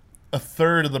it's a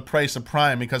third of the price of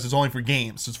Prime because it's only for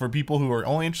games. It's for people who are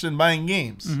only interested in buying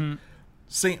games.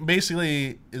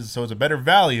 Basically, it's a better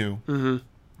value.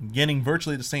 Getting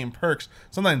virtually the same perks,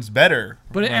 sometimes better.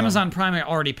 But Amazon Prime I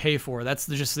already pay for. That's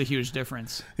just the huge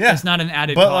difference. Yeah. It's not an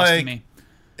added But, cost to like, me.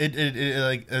 It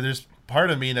like there's part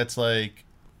of me that's like,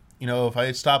 if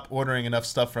I stop ordering enough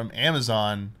stuff from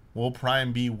Amazon, will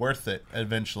Prime be worth it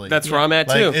eventually? That's where I'm at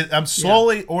too. I'm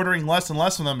slowly ordering less and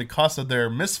less of them because of their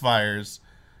misfires.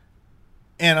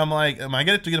 And I'm like, am I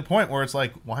going to get a point where it's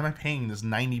like, why am I paying this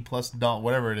 $90+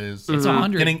 whatever it is? It's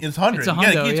 $100. It's $100. It's $100,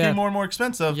 It keeps yeah. getting more and more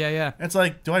expensive. Yeah. It's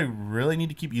like, do I really need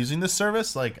to keep using this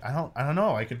service? Like, I don't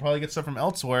know. I could probably get stuff from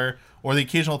elsewhere, or the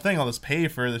occasional thing I'll just pay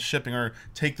for the shipping or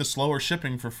take the slower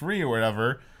shipping for free or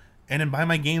whatever, and then buy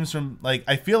my games from, like,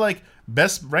 I feel like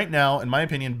right now, in my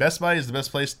opinion, Best Buy is the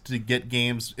best place to get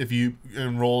games if you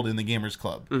enrolled in the Gamers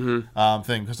Club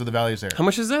thing because of the values there. How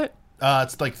much is that?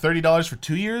 It's like $30 for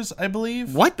 2 years, I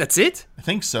believe. What? That's it? I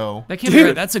think so. That can't be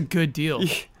right. That's a good deal.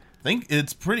 I think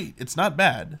it's not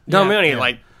bad. No, Yeah. man, Yeah.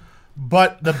 like,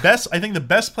 But I think the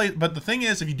best place, but the thing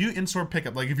is, if you do in-store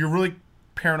pickup, like if you're really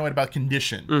paranoid about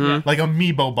condition, like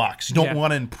Amiibo box, you don't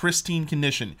want it in pristine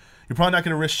condition, you're probably not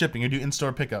going to risk shipping. You do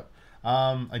in-store pickup.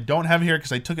 I don't have it here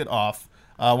because I took it off.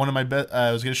 One of my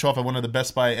I was going to show off at one of the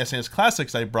Best Buy SNES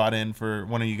Classics I brought in for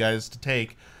one of you guys to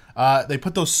take. they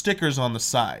put those stickers on the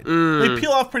side. They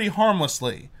peel off pretty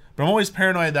harmlessly, but I'm always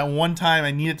paranoid that one time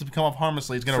I need it to come off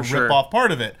harmlessly, it's going to rip off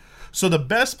part of it. So the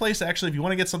best place, actually, if you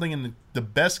want to get something in the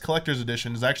best collector's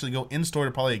edition, is actually go in-store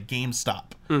to probably a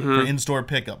GameStop for in-store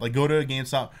pickup. Like, go to a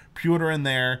GameStop, pre-order in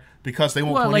there, because they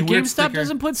won't put any weird GameStop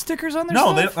doesn't put stickers on their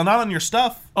No, stuff? not on your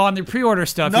stuff. Oh, on the pre-order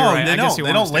stuff, No, you're right. they I guess don't. you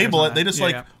They want don't label stickers it. They just,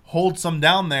 on that. hold some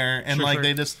down there, and, Sure.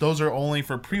 they just, those are only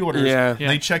for pre-orders. Yeah.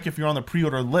 They check if you're on the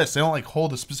pre-order list. They don't,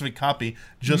 hold a specific copy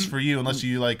just for you, unless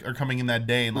you, are coming in that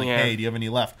day and, hey, do you have any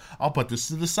left? I'll put this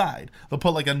to the side. They'll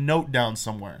put, a note down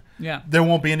somewhere. Yeah. There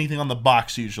won't be anything on the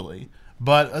box, usually.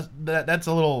 But that's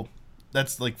a little...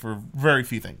 That's, for very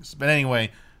few things. But anyway...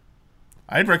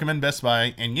 I'd recommend Best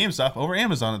Buy and GameStop over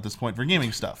Amazon at this point for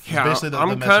gaming stuff. Yeah, Basically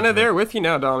I'm kind of there with you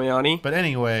now, Damiani. But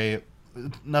anyway,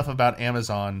 enough about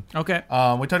Amazon. Okay.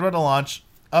 We talked about the launch.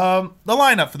 The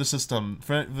lineup for the system.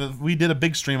 We did a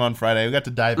big stream on Friday. We got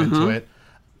to dive into it.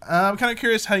 I'm kind of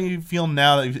curious how you feel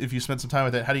now that if you spent some time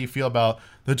with it. How do you feel about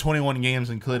the 21 games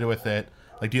included with it?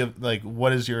 Do you have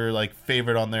what is your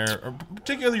favorite on there, or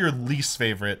particularly your least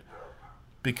favorite?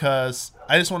 Because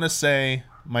I just want to say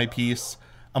my piece.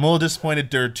 I'm a little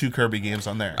disappointed there are 2 Kirby games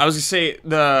on there. I was going to say,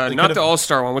 not the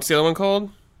All-Star one. What's the other one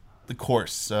called? The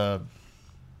course. Come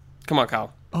on,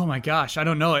 Kyle. Oh my gosh, I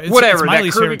don't know. It's Whatever, my that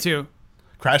least Kirby- favorite too.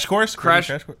 Crash Course? Crash.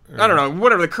 Course? I don't know.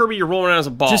 Whatever. The Kirby you're rolling around as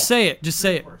a ball. Just say it.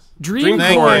 Dream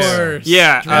Thank Course. you.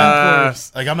 Yeah. Dream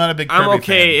Course. I'm not a big Kirby I'm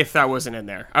okay fan. if that wasn't in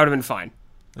there. I would have been fine.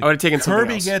 I would have taken something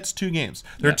Kirby else. gets 2 games.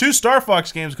 There are 2 Star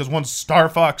Fox games because one's Star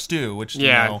Fox 2, which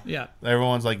Yeah. Yeah.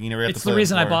 everyone's you never have It's to play the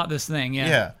reason I before. bought this thing. Yeah.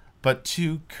 Yeah, but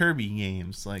 2 Kirby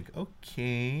games,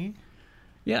 okay.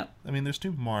 Yeah. I mean, there's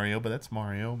 2 Mario, but that's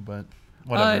Mario. But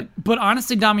whatever. But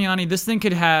honestly, Damiani, this thing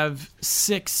could have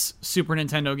 6 Super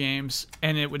Nintendo games,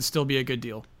 and it would still be a good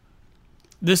deal.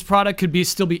 This product could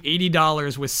still be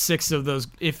 $80 with 6 of those.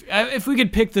 If we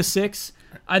could pick the 6,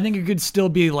 I think it could still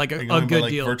be Are you a going good by,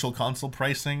 deal. Virtual console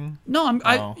pricing. No,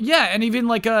 and even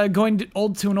going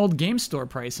to an old game store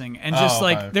pricing, and just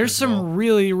okay, there's physical. some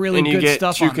really really and you good get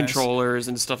stuff 2 on controllers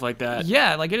and stuff like that. this.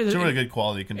 Yeah, it is. It's a really good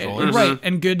quality controllers. Right,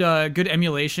 and good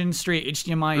emulation, straight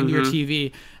HDMI into your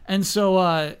TV. And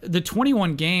so the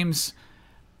 21 games,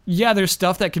 yeah, there's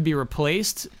stuff that could be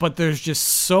replaced, but there's just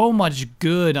so much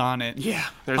good on it. Yeah.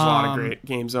 There's a lot of great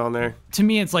games on there. To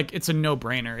me, it's it's a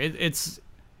no-brainer.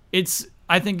 It's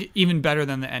I think even better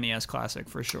than the NES Classic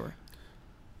for sure.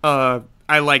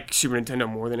 I like Super Nintendo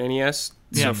more than NES.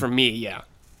 Yeah. So for me, yeah.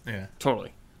 Yeah.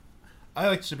 Totally. I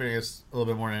like Super NES a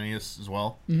little bit more than NES as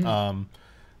well.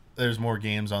 There's more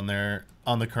games on there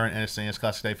on the current NES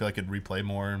Classic that I feel I could replay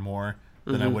more and more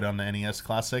than I would on the NES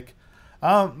Classic.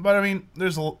 But I mean,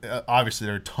 there's obviously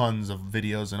there are tons of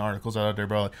videos and articles out there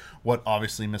about what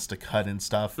obviously missed a cut and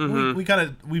stuff.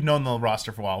 We've known the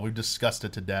roster for a while. We've discussed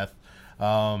it to death.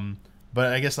 But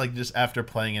I guess just after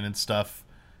playing it and stuff,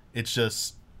 it's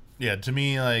just to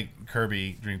me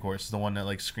Kirby Dream Course is the one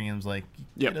that screams you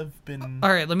Yep. could have been. All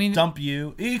right, let me. Dump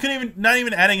you. You could even not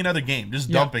even adding another game,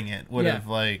 just dumping it would have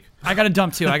I got a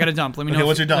dump too. Let me Okay, know.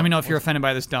 what's your dump? Let me know if you're offended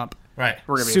by this dump. right.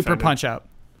 We're gonna be Super offended. Punch Out.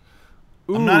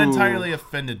 I'm not Ooh. entirely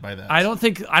offended by that.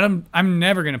 I'm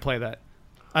never gonna play that.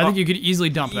 I think you could easily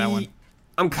dump that one.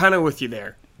 I'm kind of with you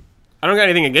there. I don't got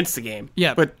anything against the game.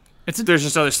 Yeah, But it's there's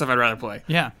just other stuff I'd rather play.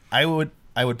 Yeah. I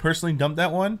would personally dump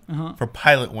that one for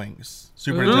Pilot Wings,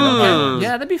 Super Nintendo Pilot Wings.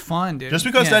 Yeah, that'd be fun, dude. Just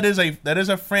because Yeah. that is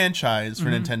a franchise for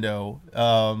Nintendo,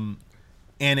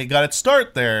 and it got its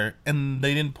start there, and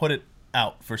they didn't put it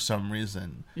out for some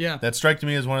reason. Yeah. That struck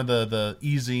me as one of the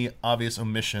easy, obvious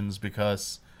omissions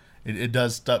because it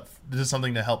does stuff. This is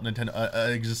something to help Nintendo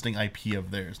existing IP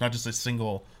of theirs, not just a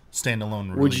single standalone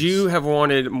release. Would you have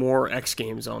wanted more X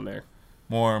games on there?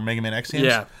 more Mega Man X games?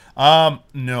 Yeah.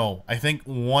 No. I think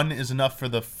 1 is enough for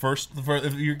the first First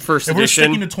if we're edition.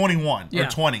 sticking to 21 Yeah. or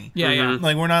 20. Yeah, yeah.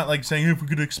 Like we're not like saying if we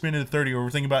could expand it to 30 or we're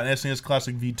thinking about an SNES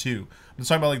Classic V2. I'm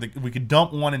talking about like we could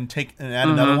dump one and add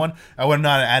another one. I would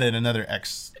not have added another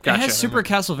X. It Gotcha. has Super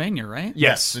Castlevania, right?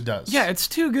 Yes. It does. Yeah, it's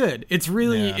too good. It's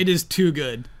really, Yeah. it is too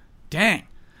good. Dang.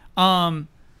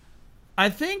 I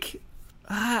think,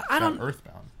 I Got don't,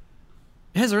 Earthbound.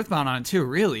 it has Earthbound on it too,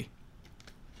 really.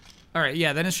 All right,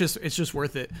 yeah, then it's just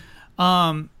worth it.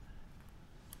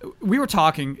 We were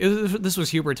talking, this was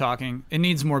Hubert talking, it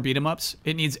needs more beat 'em ups.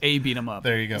 It needs a beat 'em up.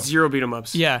 There you go. 0 beat 'em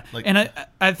ups. Yeah, Like- and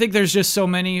I think there's just so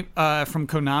many from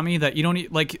Konami that you don't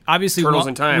need, like, obviously Turtles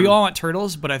in Time. we all want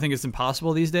Turtles, but I think it's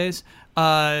impossible these days.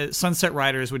 Sunset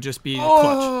Riders would just be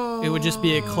clutch. It would just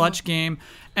be a clutch game.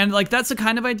 And, like, that's the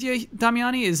kind of idea,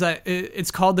 Damiani, is that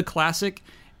it's called the Classic,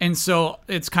 And so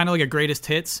it's kind of like a greatest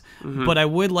hits, but I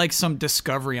would like some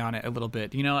discovery on it a little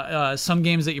bit. You know, some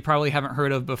games that you probably haven't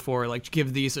heard of before, like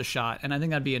give these a shot. And I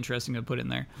think that'd be interesting to put in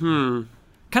there. Kind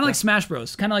of like Smash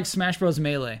Bros. Kind of like Smash Bros.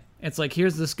 Melee. It's like,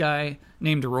 here's this guy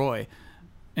named Roy.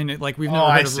 And we've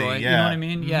never heard of Roy. You know what I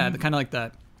mean? Yeah, kind of like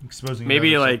that. Exposing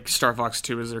maybe like Star Fox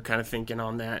 2 is they're kind of thinking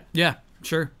on that. Yeah,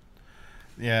 sure.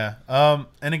 Yeah.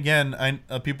 And again,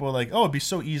 people are like, oh, it'd be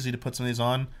so easy to put some of these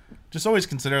on. Just always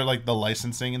consider like the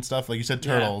licensing and stuff. Like you said,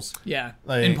 Turtles. Yeah.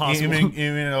 Like, Impossible.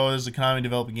 Even though there's a Konami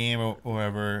developed game or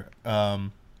whatever,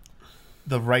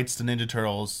 the rights to Ninja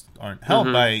Turtles aren't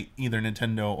held by either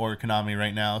Nintendo or Konami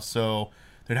right now. So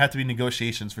there'd have to be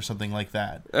negotiations for something like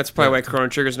that. That's probably why Chrono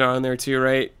Trigger's not on there too,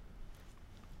 right?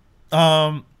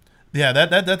 Yeah,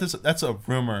 that's a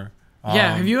rumor.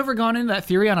 Yeah, have you ever gone into that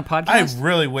theory on a podcast? I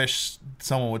really wish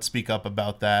someone would speak up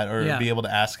about that or be able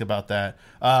to ask about that.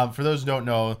 For those who don't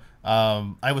know,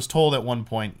 I was told at one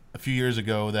point a few years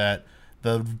ago that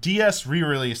the DS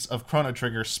re-release of Chrono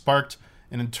Trigger sparked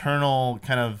an internal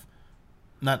kind of,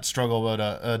 not struggle, but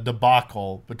a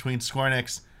debacle between Square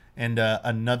Enix and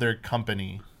another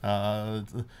company.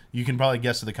 You can probably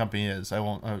guess who the company is. I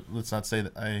won't. Let's not say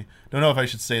that. I don't know if I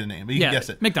should say the name, but you can guess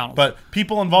it. McDonald's. But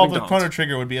people involved with Chrono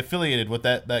Trigger would be affiliated with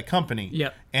that company.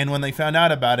 Yep. And when they found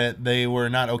out about it, they were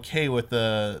not okay with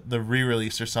the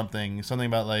re-release or something. Something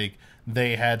about like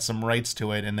they had some rights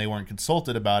to it and they weren't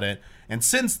consulted about it. And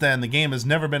since then, the game has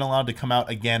never been allowed to come out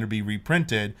again or be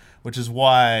reprinted, which is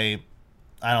why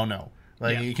I don't know.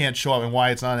 Like, you can't show up, and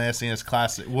why it's not an SNES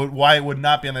Classic. Why it would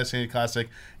not be on the SNES Classic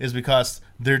is because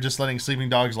they're just letting Sleeping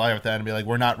Dogs lie with that and be like,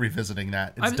 we're not revisiting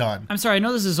that. It's done. I'm sorry, I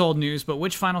know this is old news, but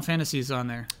which Final Fantasy is on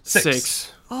there?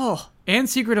 6. Oh, and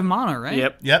Secret of Mana,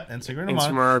 right? Yep, and Secret of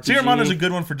some Mana. RPG. Secret of Mana is a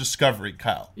good one for discovery,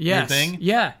 Kyle. Yes. Your thing?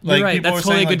 Yeah, you're like, right. People That's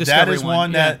were totally saying, a good like, discovery that is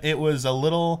one Yeah. that it was a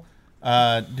little...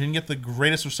 didn't get the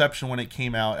greatest reception when it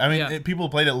came out. I mean, people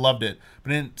who played it loved it,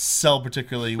 but it didn't sell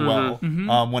particularly well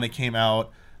when it came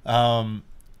out.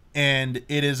 And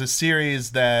it is a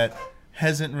series that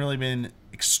hasn't really been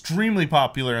extremely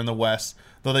popular in the West,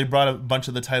 though they brought a bunch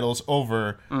of the titles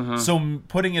over. So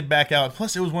putting it back out,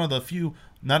 plus it was one of the few,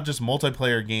 not just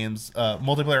multiplayer games,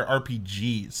 multiplayer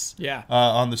RPGs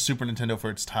on the Super Nintendo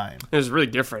for its time. It was really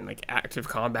different, like active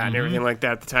combat and everything like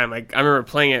that at the time. Like I remember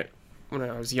playing it when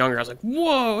I was younger. I was like,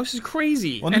 whoa, this is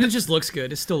crazy. And it just looks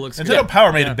good. It still looks good. Nintendo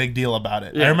Power made a big deal about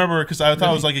it. I remember because I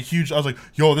thought it was like a huge, I was like,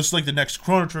 yo, this is like the next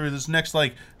Chrono Trigger, this next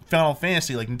like Final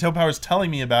Fantasy. Like Nintendo Power was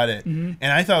telling me about it. And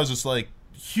I thought it was just like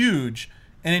huge.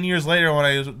 And then years later when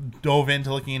I dove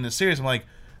into looking into the series, I'm like,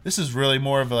 this is really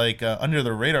more of like a under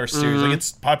the radar series. Like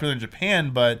it's popular in Japan,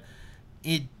 but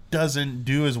it doesn't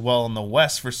do as well in the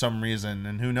West for some reason.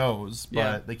 And who knows?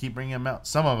 But they keep bringing them out,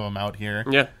 some of them out here.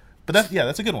 Yeah. But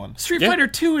that's a good one. Street Fighter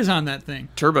 2 is on that thing.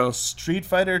 Turbo. Street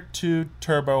Fighter 2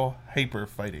 Turbo Hyper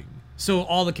Fighting. So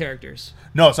all the characters.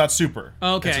 No, it's not Super.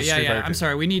 Oh, okay, It's a yeah. Street Fighter I'm 2.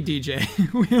 sorry, we need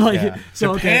DJ. We like it.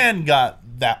 So Japan got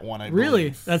that one, I believe. Really?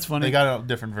 That's funny. They got a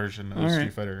different version of All Street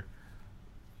right. Fighter.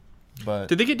 But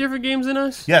Did they get different games than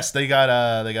us? yes, they got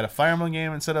a Fire Emblem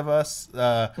game instead of us.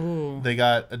 They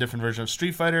got a different version of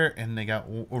Street Fighter, and they got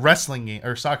a wrestling game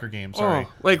or soccer game. Sorry,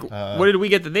 Like, what did we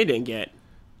get that they didn't get?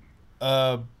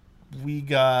 we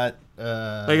got.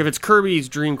 Like if it's Kirby's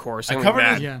Dream Course, I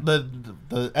covered Yeah.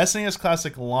 the SNES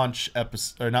Classic launch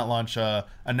episode, or not launch,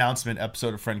 announcement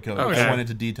episode of Friend Code. Okay. I went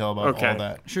into detail about all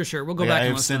that. Sure. We'll go Yeah, back I and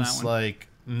have listen to since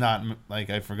that one.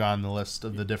 I've forgotten the list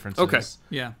of the differences. Okay.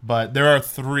 Yeah. But there are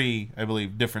 3, I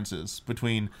believe, differences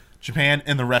between Japan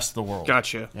and the rest of the world.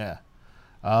 Gotcha. Yeah.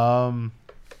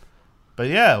 But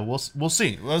yeah, we'll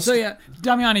see. So yeah,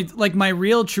 Damiani, like my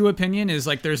real true opinion is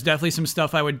like there's definitely some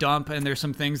stuff I would dump and there's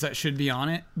some things that should be on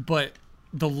it, but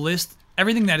the list,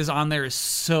 everything that is on there is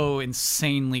so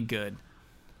insanely good.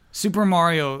 Super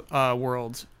Mario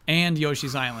World and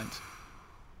Yoshi's Island.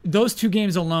 Those 2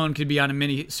 games alone could be on a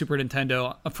mini Super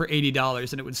Nintendo for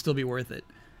 $80 and it would still be worth it.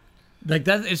 Like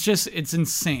that, it's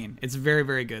insane. It's very,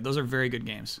 very good. Those are very good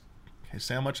games. Okay,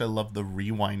 say how much I love the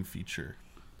rewind feature.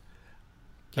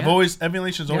 Yeah.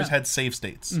 Emulation's always had save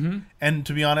states, and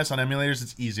to be honest, on emulators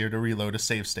it's easier to reload a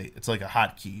save state. It's like a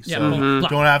hotkey, so Yeah,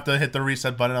 don't have to hit the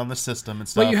reset button on the system and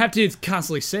stuff. But you have to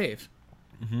constantly save.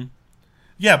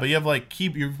 Yeah, but you have like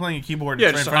you're playing a keyboard. Yeah,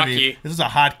 in just a front of you. hotkey. This is a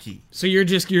hotkey. So you're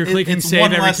clicking It's save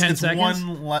one every less, 10 it's seconds?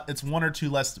 It's 1 or 2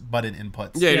 less button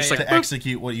inputs. Yeah, just to like,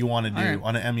 execute what you want to do Alright.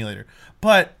 on an emulator.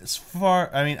 But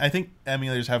I think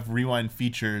emulators have rewind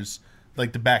features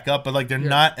like to back up, but like they're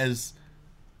not as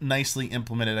nicely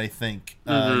implemented, I think,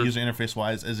 user interface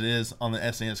wise, as it is on the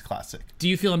SNES Classic. Do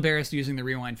you feel embarrassed using the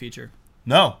rewind feature?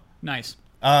 No, Nice.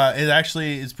 it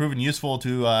actually is proven useful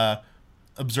to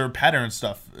observe pattern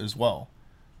stuff as well.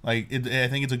 Like, I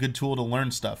think it's a good tool to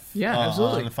learn stuff. Yeah,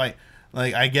 absolutely. In the fight.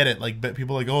 Like, I get it. Like, but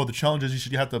people are like, oh, the challenge is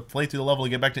you have to play through the level to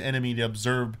get back to enemy to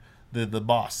observe the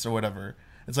boss or whatever.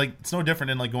 It's like, it's no different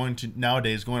than like going on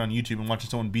YouTube and watching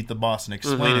someone beat the boss and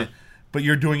explain it. But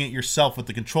you're doing it yourself with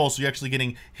the controls, so you're actually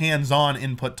getting hands-on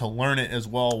input to learn it as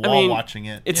well while watching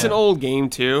it. It's an old game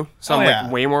too, so I'm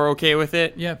like way more okay with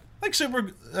it. Yeah. Like Super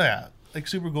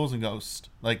Ghouls and Ghosts.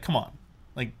 Like, come on.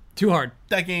 Like, Too hard.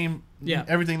 that game, Yeah.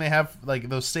 everything they have, like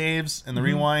those saves and the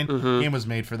rewind, game was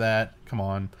made for that. Come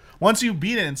on. Once you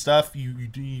beat it and stuff,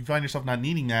 you find yourself not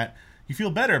needing that. You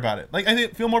feel better about it. Like, I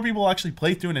feel more people actually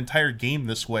play through an entire game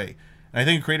this way. And I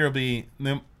think a creator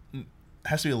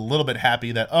has to be a little bit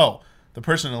happy that, the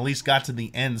person at least got to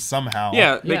the end somehow.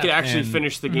 Yeah, they could Yeah. actually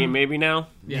finish the game maybe now.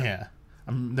 Yeah.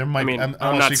 There might. I mean,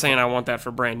 I'm not saying I want that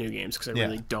for brand new games because I Yeah.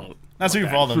 really don't. Not speaking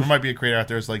for all of them. There might be a creator out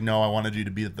there that's like, no, I wanted you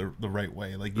to be the right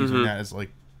way. Like, using that is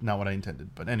like not what I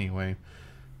intended. But anyway,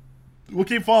 we'll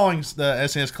keep following the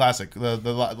SNES Classic. The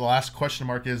last question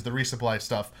mark is the resupply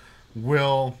stuff.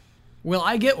 Will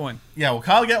I get one? will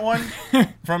Kyle get one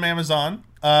from Amazon?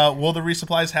 Will the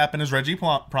resupplies happen as Reggie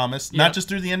promised? Not just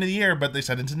through the end of the year, but they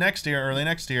said into next year, early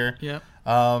next year. Yep.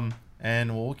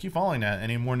 And we'll keep following that.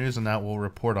 Any more news on that, we'll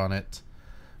report on it.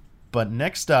 But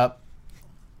next up,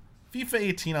 FIFA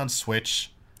 18 on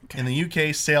Switch in the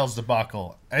UK sales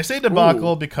debacle. I say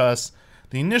debacle because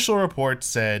the initial report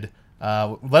said,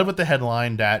 led with the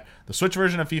headline that the Switch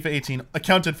version of FIFA 18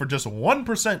 accounted for just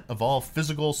 1% of all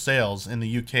physical sales in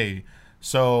the UK.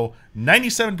 So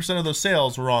 97% of those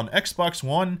sales were on Xbox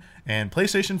One and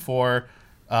PlayStation 4,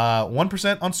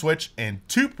 1% on Switch, and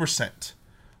 2%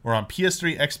 were on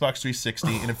PS3, Xbox 360.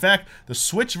 And in fact, the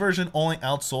Switch version only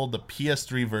outsold the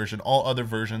PS3 version. All other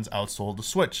versions outsold the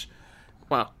Switch.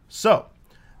 Wow. So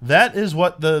that is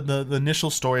what the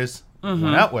initial stories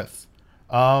went out with.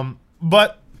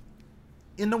 But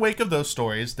in the wake of those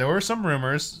stories, there were some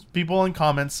rumors, people in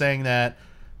comments saying that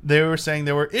they were saying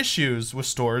there were issues with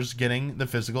stores getting the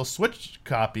physical Switch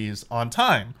copies on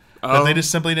time. That they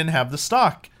just simply didn't have the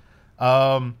stock.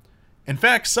 In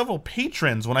fact, several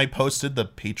patrons, when I posted the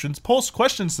Patrons Pulse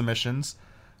question submissions,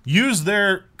 used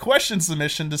their question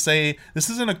submission to say, this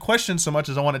isn't a question so much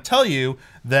as I want to tell you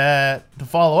that, to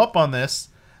follow up on this,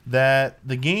 that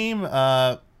the game,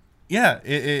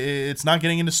 it's not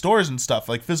getting into stores and stuff,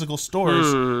 like physical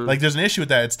stores. Like, there's an issue with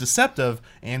that. It's deceptive.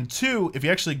 And two, if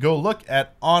you actually go look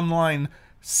at online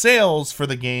sales for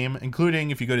the game,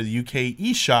 including if you go to the UK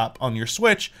eShop on your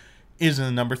Switch, is in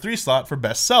the number 3 slot for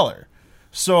bestseller.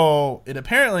 So it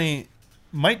apparently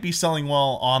might be selling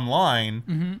well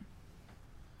online.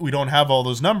 We don't have all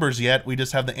those numbers yet. We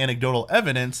just have the anecdotal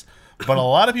evidence. But a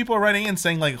lot of people are writing in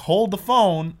saying, like, hold the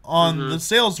phone on the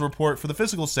sales report for the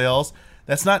physical sales.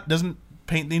 Doesn't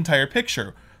paint the entire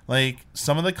picture. Like,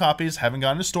 some of the copies haven't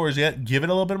gotten to stores yet. Give it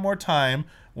a little bit more time.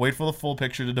 Wait for the full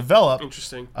picture to develop.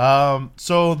 Interesting.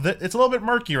 So it's a little bit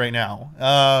murky right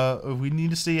now. We need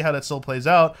to see how that still plays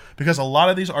out, because a lot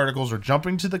of these articles are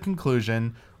jumping to the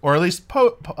conclusion, or at least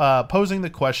posing the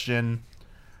question,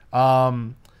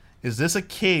 is this a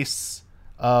case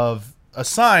of a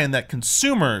sign that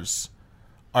consumers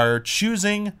are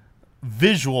choosing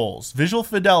visual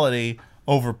fidelity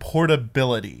over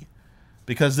portability?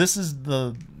 Because this is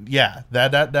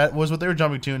that was what they were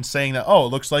jumping to and saying that, it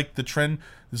looks like the trend,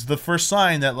 this is the first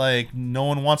sign that, like, no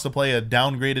one wants to play a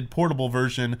downgraded portable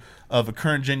version of a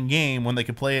current gen game when they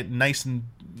could play it nice and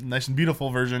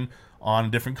beautiful version on a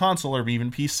different console or even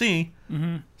PC.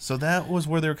 So that was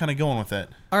where they were kind of going with it.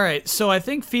 All right, so I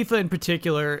think FIFA in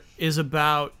particular is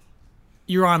about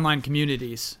your online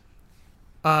communities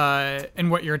and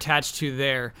what you're attached to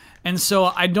there. And so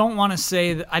I don't want to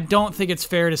say that, I don't think it's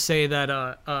fair to say that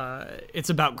it's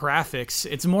about graphics.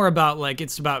 It's more about, like,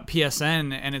 it's about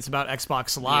PSN and it's about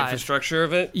Xbox The Live. infrastructure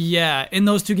of it. Yeah, in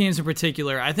those two games in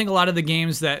particular, I think a lot of the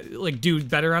games that, like, do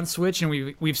better on Switch,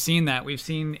 and we've seen that. We've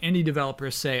seen indie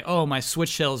developers say, "Oh, my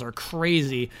Switch sales are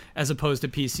crazy," as opposed to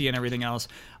PC and everything else.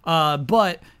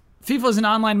 But FIFA is an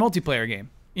online multiplayer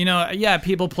game. You know, yeah,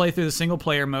 people play through the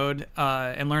single-player mode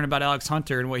and learn about Alex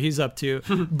Hunter and what he's up to.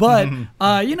 But,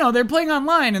 they're playing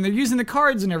online and they're using the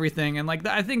cards and everything. And, like,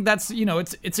 I think that's,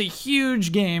 it's a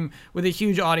huge game with a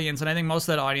huge audience. And I think most of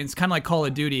that audience, kind of like Call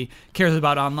of Duty, cares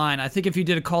about online. I think if you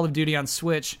did a Call of Duty on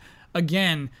Switch,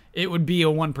 again, it would be a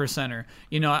 1%er.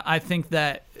 I think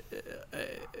that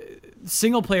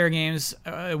single-player games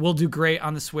will do great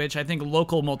on the Switch. I think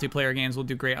local multiplayer games will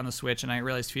do great on the Switch, and I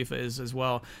realize FIFA is as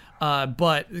well.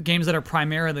 But games that are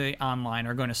primarily online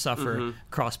are going to suffer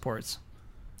cross ports.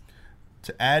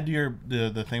 To add to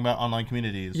the thing about online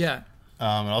communities, Yeah. it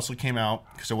also came out,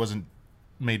 because it wasn't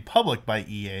made public by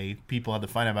EA. People had to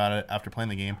find out about it after playing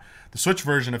the game. The Switch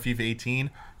version of FIFA 18,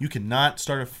 you cannot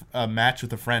start a match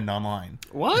with a friend online.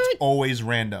 What? It's always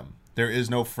random. There is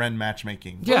no friend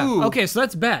matchmaking. Yeah. Ooh. Okay, so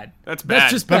that's bad. That's bad.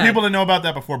 That's just But bad. people didn't know about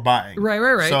that before buying.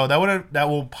 Right. So that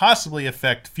will possibly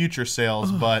affect future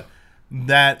sales, but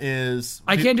that is...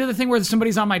 I can't do the thing where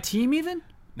somebody's on my team even?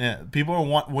 Yeah, people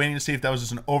are waiting to see if that was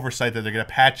just an oversight that they're going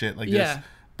to patch it like Yeah. this.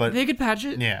 But They could patch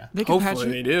it. Yeah. They could patch Hopefully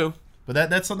it. they do. But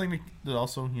that's something that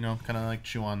also, kind of like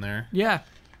chew on there. Yeah.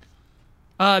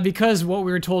 Because what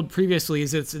we were told previously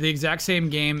is it's the exact same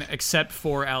game except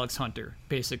for Alex Hunter,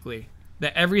 basically.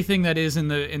 That everything that is in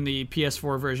the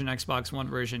PS4 version, Xbox One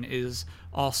version is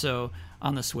also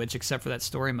on the Switch except for that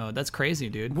story mode. That's crazy,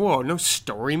 dude. Whoa, no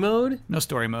story mode? No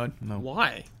story mode.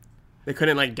 Why? They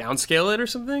couldn't like downscale it or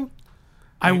something?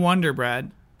 I wonder,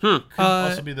 Brad. Could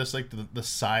also be this like the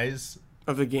size.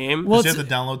 Of the game? Well, Because you have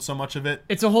to download so much of it.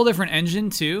 it's a whole different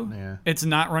engine too. Yeah. It's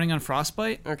not running on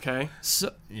Frostbite Okay.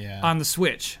 Yeah. on the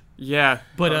Switch, Yeah.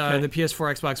 but okay. the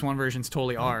PS4, Xbox One versions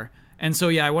totally are. And so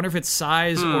yeah, I wonder if it's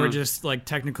size or just like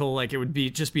technical. Like it would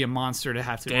be a monster to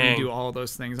have to Dang. redo all of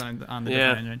those things on the Yeah.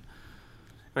 different engine.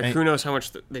 Like, who knows how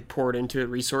much they poured into it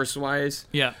resource-wise?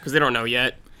 Yeah. Because they don't know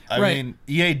yet. I Right. mean,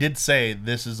 EA did say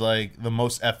this is like the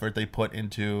most effort they put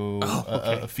into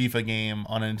a FIFA game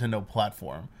on a Nintendo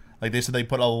platform. Like they said, they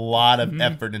put a lot of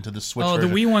effort into the Switch. Oh, the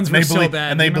version. Wii ones And they were so believe-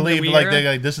 bad. and they You remember the believe Wii like era?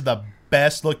 they this is the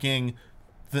best looking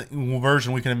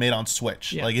version we could have made on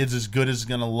Switch. Yeah. Like it's as good as it's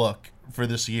gonna look for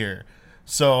this year.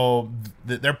 So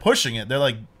they're pushing it. They're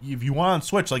like, if you want on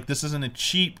Switch, like this isn't a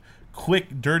cheap,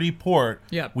 quick, dirty port.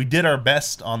 Yeah. We did our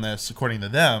best on this, according to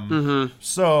them. Mm-hmm.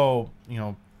 So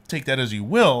take that as you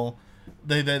will.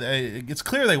 It's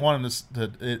clear they wanted this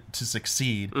to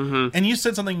succeed. Mm-hmm. And you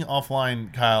said something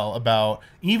offline, Kyle, about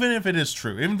even if it is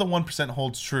true, even if the 1%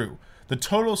 holds true, the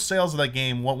total sales of that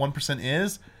game, what 1%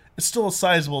 is, it's still a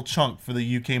sizable chunk for the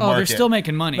UK market. Oh, they're still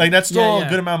making money. Like that's still Yeah. a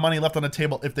good amount of money left on the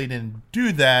table if they didn't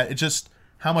do that. It's just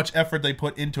how much effort they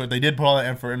put into it. They did put all that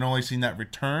effort and only seen that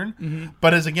return. Mm-hmm.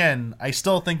 But as again, I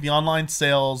still think the online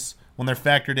sales, when they're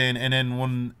factored in, and then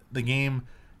when the game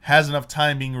has enough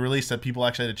time being released that people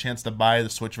actually had a chance to buy the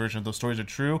Switch version, if those stories are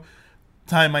true,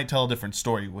 time might tell a different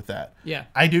story with that. Yeah.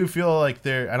 I do feel like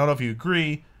I don't know if you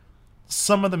agree,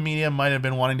 some of the media might have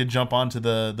been wanting to jump onto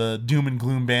the doom and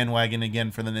gloom bandwagon again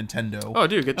for the Nintendo. Oh,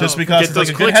 dude, Just because get it's those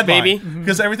like a good clicks, headline. baby.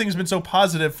 Because everything's been so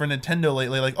positive for Nintendo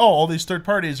lately. Like, all these third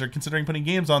parties are considering putting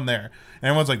games on there. And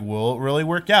everyone's like, will it really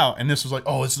work out? And this was like,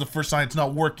 this is the first time it's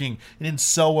not working. It didn't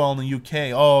sell well in the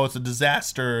UK. Oh, it's a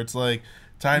disaster. It's like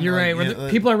time. You're right.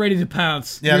 People are ready to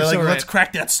pounce. Yeah, You're they're like, so let's right.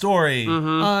 crack that story.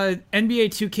 NBA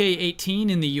 2K18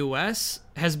 in the US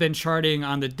has been charting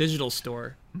on the digital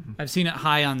store. I've seen it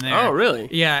high on there. Oh, really?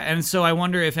 Yeah, and so I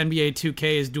wonder if NBA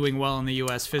 2K is doing well in the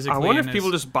US physically. I wonder and if people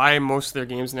is- just buy most of their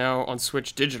games now on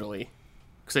Switch digitally.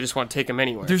 Because they just want to take them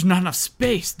anywhere. There's not enough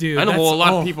space, dude. I know, well, a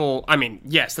lot oh, of people... I mean,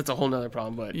 yes, that's a whole nother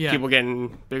problem, but Yeah. people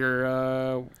getting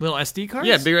bigger... Little SD cards?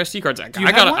 yeah, bigger SD cards. I you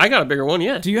have one? I got a bigger one,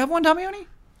 yeah. Do you have one, Damiani?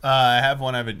 I have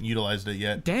one. I haven't utilized it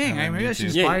yet. Dang, I maybe I should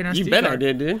just Yeah, buy an SD you bet card. I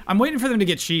did, dude. I'm waiting for them to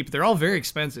get cheap. They're all very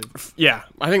expensive. Yeah,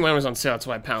 I think mine was on sale. That's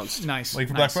why I pounced. Nice. Wait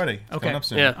for nice. Black Friday. It's Okay. coming up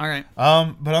soon. Yeah. All right.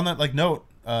 But on that note,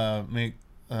 make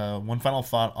one final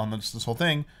thought on this whole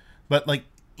thing. But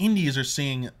indies are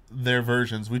seeing their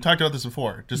versions. We talked about this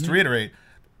before. Just to reiterate,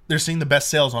 they're seeing the best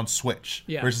sales on Switch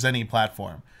Yeah. versus any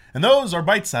platform. And those are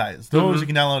bite-sized. Those you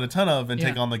can download a ton of and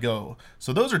take Yeah. on the go.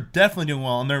 So those are definitely doing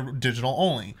well, and they're digital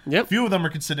only. Yep. Few of them are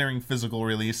considering physical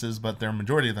releases, but their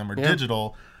majority of them are Yeah.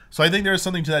 digital. So I think there's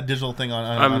something to that digital thing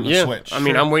on the Yeah, Switch. I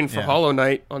mean, I'm waiting for Yeah. Hollow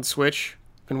Knight on Switch.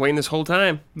 Been waiting this whole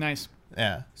time. Nice.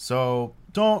 Yeah. So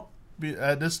don't be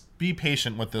just be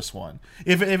patient with this one.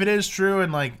 If it is true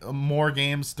and more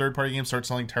games, third party games start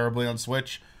selling terribly on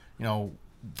Switch,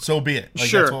 so be it.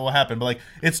 Sure. That's what will happen. But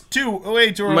it's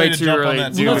way too early Way to too jump early on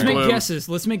that. to do Well, let's it. story. make Gloom. guesses.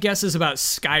 Let's make guesses about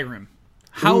Skyrim.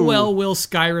 How Ooh. well will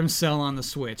Skyrim sell on the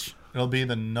Switch? It'll be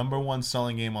the #1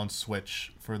 selling game on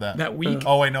Switch for that week?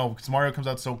 Oh, I know, because Mario comes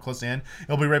out so close to the end.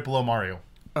 It'll be right below Mario.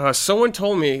 Someone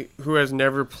told me who has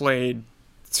never played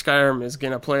Skyrim is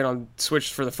gonna play it on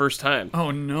Switch for the first time.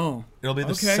 Oh no. It'll be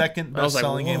the Okay. second I was best like,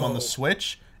 selling game on the whoa.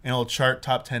 Switch, and it'll chart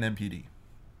top 10 MPD.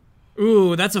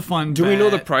 Ooh, that's a fun. Do we know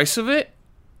the bet. price of it?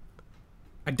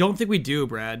 I don't think we do,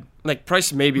 Brad. Like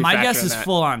price maybe. My guess is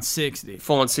full on 60,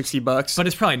 Full on $60. but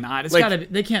it's probably not. It's Like- gotta.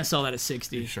 They can't sell that at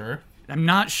 60. Sure. I'm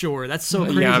not sure. That's so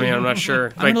crazy. Yeah, I mean, I'm not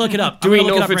sure. I'm gonna look it up. Do I'm we gonna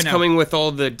look know it if up it's right now. coming with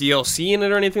all the DLC in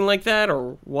it or anything like that,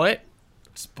 or what?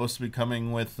 It's supposed to be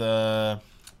coming with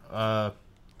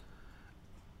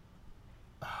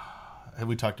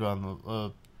we talked about in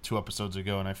the 2 episodes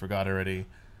ago, and I forgot already.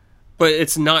 But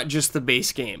it's not just the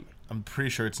base game. I'm pretty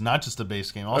sure it's not just a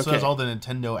base game. Also Okay. has all the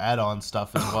Nintendo add-on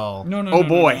stuff as well. No, no, Oh, no,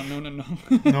 boy. no, no, no,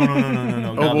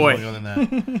 no. No. Oh, boy. More than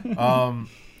that.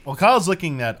 Well, Kyle's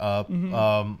looking that up.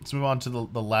 Let's move on to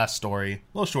the last story. A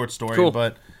little short story, Cool.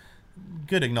 but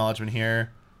good acknowledgement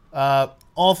here.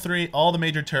 All the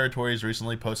major territories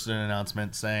recently posted an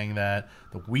announcement saying that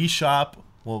the Wii Shop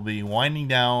will be winding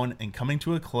down and coming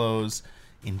to a close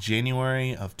in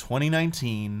January of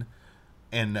 2019.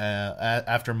 And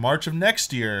after March of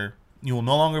next year, you will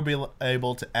no longer be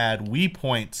able to add Wii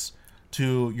points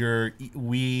to your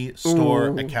Wii Store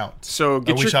Ooh. account. So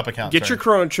get Wii your Shop account. get sorry. your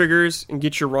Chrono Triggers and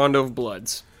get your Rondo of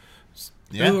Bloods.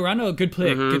 Yeah. Ooh, Rondo, good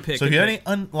pick. Good pick. So if good you have pick.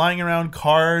 any lying around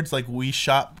cards like Wii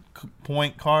Shop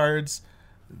point cards,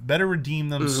 better redeem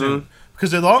them soon.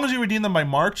 Because as long as you redeem them by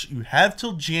March, you have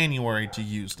till January to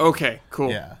use them. Okay, cool.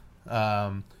 Yeah.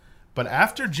 But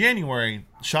after January,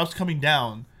 shop's coming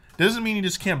down. Doesn't mean you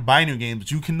just can't buy new games,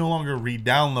 but you can no longer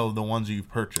re-download the ones you've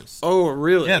purchased. Oh,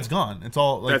 really? Yeah, it's gone. It's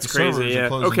all like That's the servers crazy. are Yeah.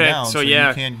 closing Okay, down, so you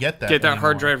yeah, can't get that. Get that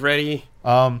hard anymore. drive ready.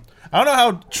 I don't know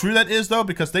how true that is though,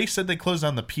 because they said they closed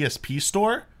down the PSP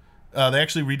store. They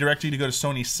actually redirect you to go to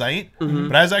Sony's site,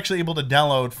 but I was actually able to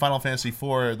download Final Fantasy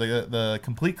IV, the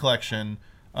complete collection,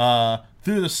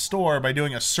 through the store by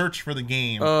doing a search for the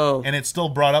game, Oh. and it still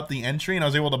brought up the entry, and I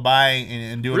was able to buy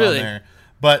and do it Really? on there.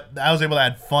 But I was able to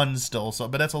add funds still,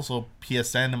 but that's also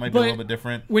PSN. It might be a But little bit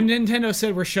different. When Nintendo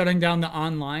said we're shutting down the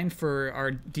online for our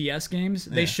DS games,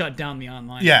 they shut down the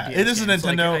online. Yeah, DS it is a games.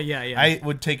 Like, Nintendo. yeah. I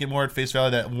would take it more at face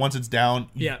value that once it's down,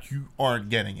 Yeah. you aren't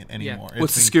getting it anymore. It's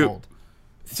What's the being scoop? pulled.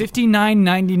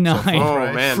 $59.99 Oh,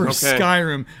 Right. man. for Okay.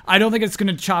 Skyrim. I don't think it's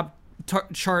going to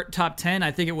chart top 10.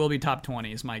 I think it will be top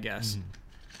 20 is my guess.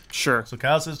 Sure. So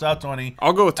Kyle says top 20.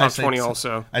 I'll go with I top say 20 t-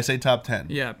 also. I say top 10.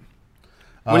 Yeah.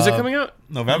 When is it coming out?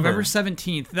 November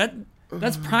 17th.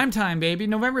 That's prime time, baby.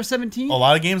 November 17th. A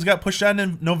lot of games got pushed out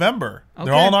in November. They're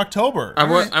Okay. all in October. I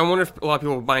right. wonder if a lot of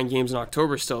people are buying games in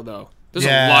October still, though. There's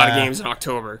Yeah. a lot of games in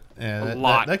October. Yeah, a that,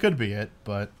 lot. That could be it,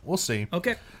 but we'll see.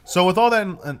 Okay. So with all that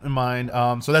in mind,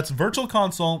 so that's Virtual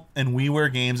Console and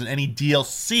WiiWare games and any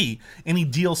DLC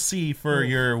for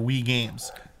your Wii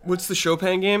games. What's the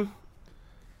Chopin game?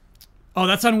 Oh,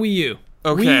 that's on Wii U.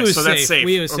 Okay, Wii U is so that's safe.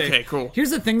 Wii U is Okay, safe. cool. Here's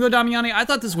the thing, though, Damiani. I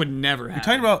thought this would never happen.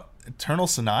 Talking about Eternal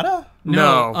Sonata?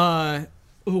 No.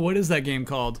 What is that game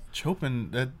called?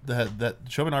 Chopin, that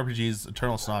Chopin RPG's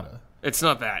Eternal Sonata. It's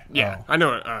not that. Yeah, Oh. I know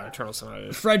what Eternal Sonata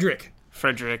is. Frederick.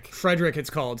 Frederick. It's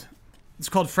called. It's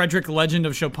called Frederick Legend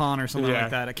of Chopin or something Yeah.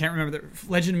 like that. I can't remember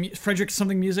the Frederick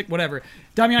something music, whatever.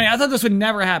 Damiani, I thought this would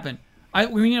never happen.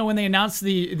 When they announced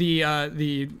the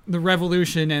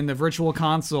revolution and the Virtual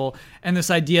Console and this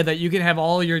idea that you can have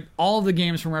all of the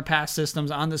games from our past systems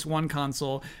on this one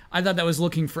console, I thought that was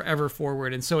looking forever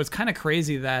forward. And so it's kind of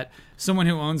crazy that someone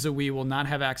who owns a Wii will not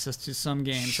have access to some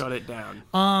games. Shut it down.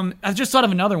 I just thought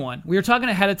of another one. We were talking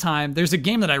ahead of time. There's a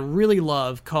game that I really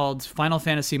love called Final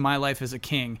Fantasy My Life as a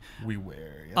King. WiiWare.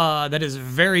 Yeah. That is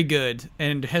very good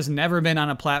and has never been on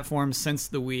a platform since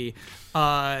the Wii.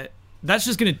 That's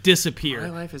just going to disappear. My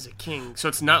Life as a King. So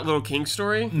it's not Little King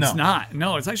Story? No. It's not.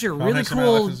 No, it's actually a really Fantasy My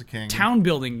Life cool as a King. town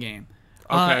building game.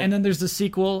 Okay. And then there's the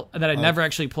sequel that I never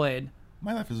actually played.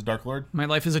 My Life is a Dark Lord. My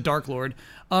Life is a Dark Lord.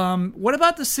 What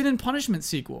about the Sin and Punishment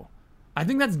sequel? I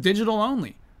think that's digital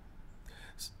only.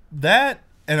 That,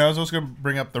 and I was also going to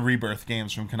bring up the Rebirth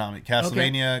games from Konami.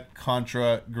 Castlevania,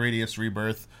 Contra, Gradius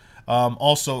Rebirth.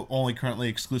 Also only currently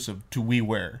exclusive to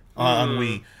WiiWare on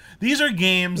Wii. These are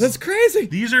games... That's crazy.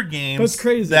 These are games That's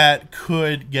crazy. that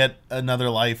could get another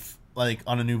life like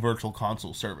on a new Virtual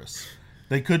Console service.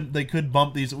 They could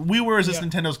bump these. WiiWare is just Yeah.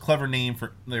 Nintendo's clever name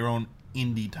for their own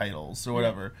indie titles or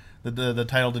whatever. The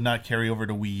title did not carry over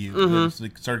to Wii U. They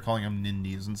started calling them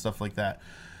Nindies and stuff like that.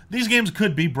 These games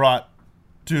could be brought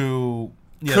to...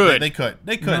 Yeah, Could.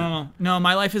 They could. No,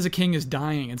 My Life as a King is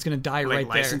dying. It's going to die Like right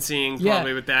there. licensing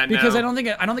probably with that because now. I don't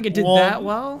think it did Well, that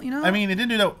well. You know. I mean, it didn't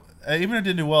do that. Even if it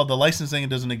didn't do well, the licensing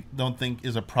don't think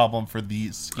is a problem for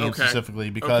these games Okay. specifically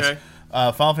because Okay.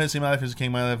 Final Fantasy My Life is a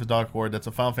King, My Life is Dark Lord. That's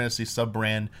a Final Fantasy sub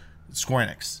brand. Square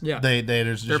Enix. Yeah.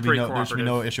 There should be pretty no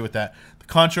cooperative. issue with that.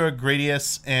 Contra,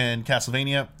 Gradius, and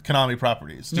Castlevania, Konami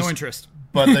properties. no Just- interest.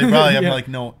 But they probably have Yeah. like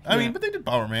no. I mean, Yeah. but they did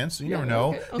Power Man, so you never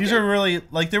know. okay, These are really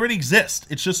like they already exist.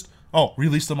 It's just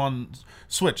release them on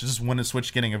Switch. This is when is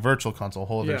Switch getting a Virtual Console?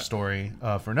 Whole other Yeah. story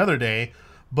for another day.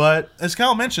 But as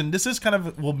Kyle mentioned, this is kind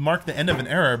of will mark the end of an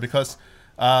era because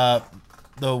the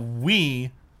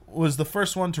Wii was the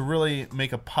first one to really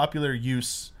make a popular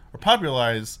use or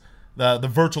popularize the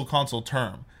Virtual Console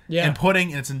term. Yeah. And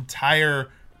putting its entire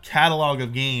catalog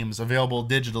of games available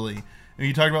digitally. And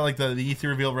you talk about like the E3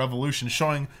 reveal Revolution,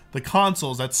 showing the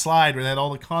consoles that slide where they had all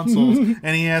the consoles,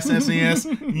 NES, SNES,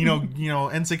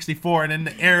 N64, and then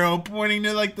the arrow pointing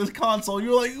to like the console.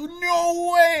 You're like,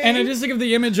 no way. And I just think of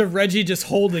the image of Reggie just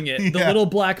holding it, the Yeah. little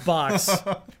black box.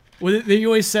 Well, they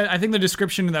always said, I think the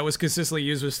description that was consistently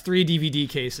used was 3 DVD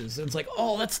cases. And it's like,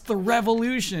 oh, that's the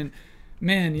Revolution.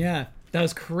 Man, yeah, that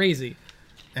was crazy.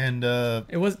 And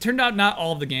Turned out not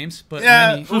all of the games, but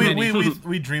yeah, many.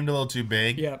 we dreamed a little too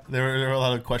big. Yeah. There were a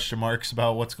lot of question marks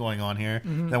about what's going on here.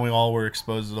 Then we all were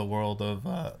exposed to the world of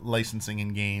licensing in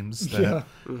games that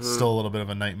still a little bit of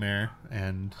a nightmare.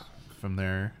 And from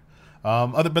there,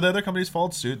 other companies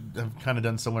followed suit, have kind of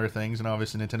done similar things, and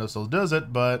obviously Nintendo still does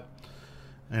it. But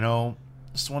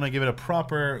just want to give it a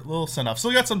proper little send off.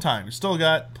 Still got some time. Still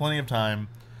got plenty of time.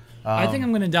 I think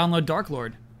I'm going to download Dark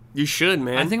Lord. You should,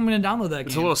 man. I think I'm going to download that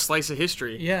it's game. a little slice of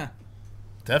history. Yeah.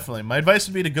 Definitely. My advice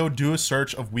would be to go do a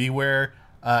search of WiiWare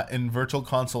and Virtual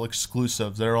Console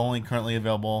exclusives that are only currently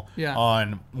available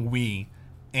on Wii,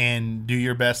 and do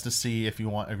your best to see if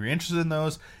you're interested in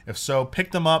those. If so,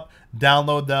 pick them up,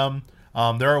 download them.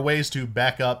 There are ways to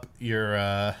back up your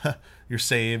your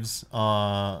saves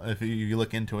if you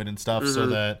look into it and stuff, so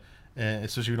that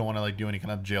especially if you don't want to like do any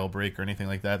kind of jailbreak or anything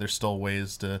like that, there's still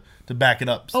ways to back it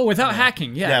up. Oh, without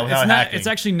hacking, yeah. Without hacking. It's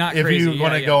actually not if crazy. you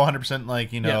want to go 100%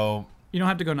 like you don't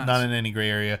have to go nuts. not in any gray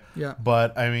area. Yeah.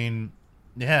 But I mean,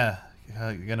 yeah,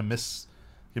 you're gonna miss.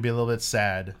 You'll be a little bit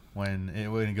sad when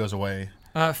it goes away.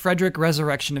 Frederick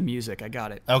Resurrection of Music. I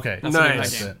got it. Okay, Nice. That's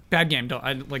That's a it. bad game. Don't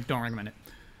recommend it.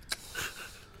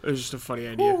 It was just a funny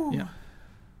idea. Yeah.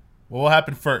 What will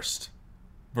happen first?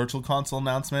 Virtual Console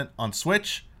announcement on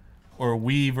Switch, or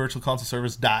Wii Virtual Console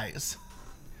service dies?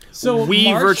 So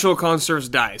Wii Virtual Console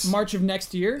dies. March of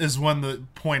next year. Is when the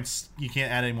points you can't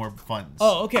add any more funds.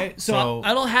 Oh, okay. So So-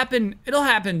 it'll happen. It'll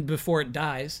happen before it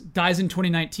dies. Dies in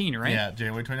 2019, right? Yeah,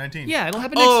 January 2019. Yeah, it'll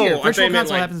happen next year. I thought Virtual you meant,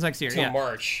 console like, happens next year. till Yeah.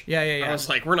 March. Yeah. I was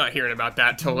like, we're not hearing about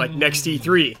that till like next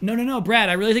E3. No, Brad.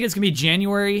 I really think it's gonna be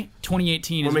January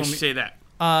 2018. What is makes when you say that?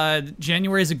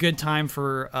 January is a good time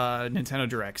for Nintendo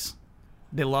Directs.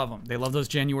 They love them. They love those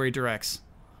January Directs.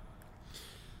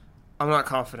 I'm not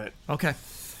confident. Okay,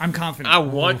 I'm confident. I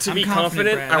want to I'm be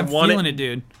confident. Brad. I I'm want feeling it it,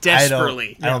 dude.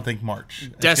 desperately. I don't think March.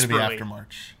 It's Desperately. gonna be after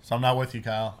March. So I'm not with you,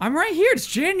 Kyle. I'm right here. It's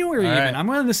January All even. right. I'm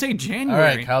willing to say January.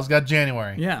 All right, Kyle's got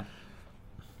January. Yeah.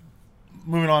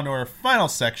 Moving on to our final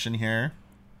section here.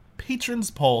 Patrons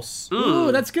Pulse.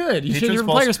 Ooh, that's good. You should Patrons your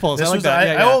Players Pulse. This I like was-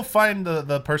 that. I will find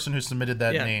the person who submitted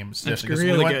that Yeah, name. that's seriously, 'cause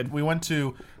really we good. We went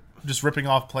to just ripping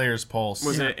off Players Pulse.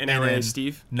 Was it And NOA then-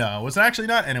 Steve? No, it was actually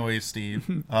not anyways,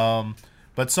 Steve.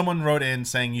 But someone wrote in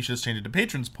saying you should just change it to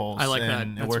Patrons Pulse. I like that.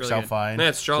 and it That's works really out good. fine.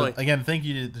 That's jolly. So, again, thank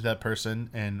you to that person.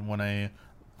 And when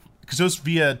because it was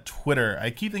via Twitter.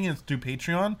 I keep thinking it's through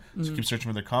Patreon, so I keep searching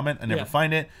for their comment. I never Yeah.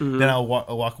 find it. Then I'll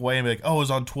walk away and be like, "Oh, it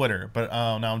was on Twitter," but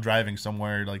now I'm driving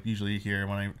somewhere, like usually here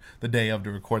the day of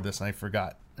to record this, and I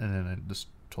forgot, and then I just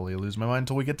totally lose my mind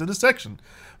until we get to this section.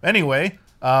 Anyway,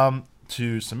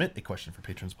 to submit a question for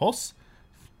Patrons Pulse,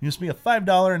 you must be a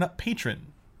 $5 and up patron.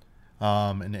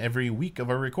 And every week of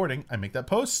our recording, I make that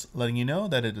post letting you know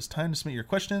that it is time to submit your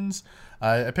questions.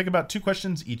 I pick about 2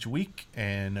 questions each week,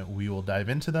 and we will dive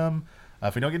into them.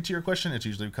 If we don't get to your question, it's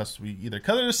usually because we either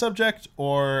cover the subject,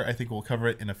 or I think we'll cover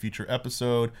it in a future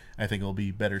episode. I think it'll be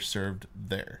better served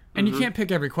there. And you can't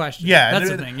pick every question. Yeah,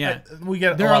 that's the thing. Yeah, we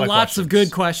get there a lot are of lots of questions.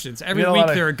 good questions every get a week. lot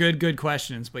of- There are good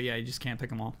questions, but yeah, you just can't pick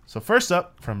them all. So first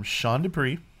up, from Sean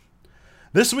Dupree.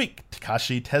 This week,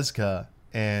 Takashi Tezuka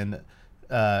and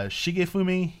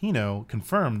Shigefumi Hino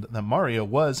confirmed that Mario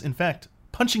was, in fact,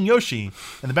 punching Yoshi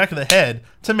in the back of the head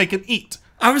to make him eat.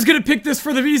 I was gonna pick this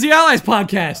for the VZ Allies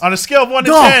podcast. On a scale of 1 to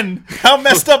Go. 10, how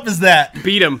messed up is that?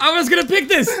 Beat him. I was gonna pick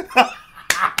this.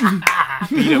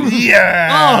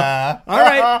 Yeah! All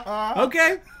right.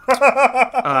 Okay.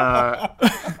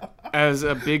 As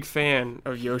a big fan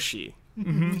of Yoshi,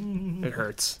 it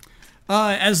hurts.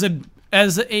 As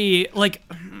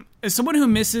someone who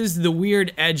misses the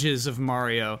weird edges of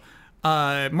Mario,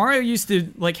 Mario used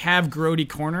to like have grody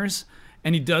corners,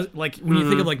 and he does like when you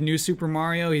think of like New Super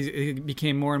Mario, he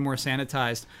became more and more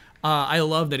sanitized. I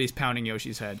love that he's pounding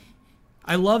Yoshi's head.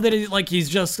 I love that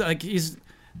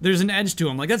there's an edge to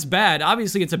him. Like that's bad.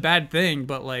 Obviously, it's a bad thing,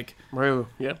 but like Mario,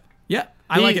 yeah. yeah,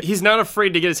 I like it. He's not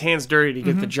afraid to get his hands dirty to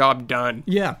get the job done.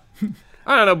 Yeah.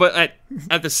 I don't know, but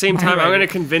at the same time, Right. I'm going to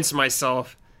convince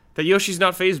myself that Yoshi's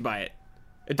not fazed by it.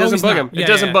 It Oh, doesn't he's bug not. him. Yeah, It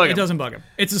doesn't yeah, bug him. It doesn't bug him.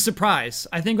 It's a surprise.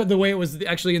 I think the way it was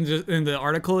actually in the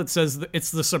article, it says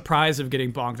it's the surprise of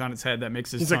getting bonked on its head that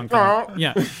makes his tongue like, come out. "Oh."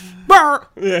 Yeah. Brr.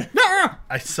 Yeah. Brr.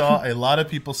 I saw a lot of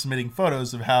people submitting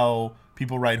photos of how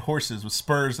people ride horses with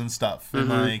spurs and stuff. And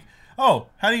like, oh,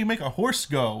 how do you make a horse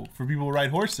go for people who ride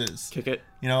horses? Kick it.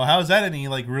 You know, how is that any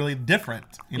like really different?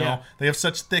 You know, Yeah. they have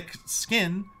such thick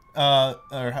skin or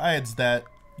hides that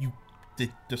they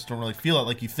just don't really feel it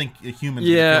like you think a human.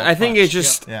 Yeah, I think it's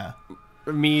just yeah.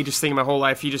 me just thinking my whole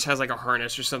life. He just has like a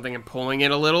harness or something and pulling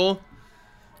it a little.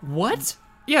 What?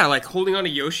 Yeah, like holding on to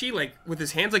Yoshi, like with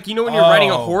his hands. Like, you know when you're riding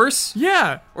a Oh. horse?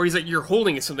 Yeah. Or he's like, you're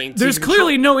holding it something. There's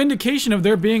clearly no indication of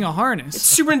there being a harness.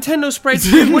 Super Nintendo sprites,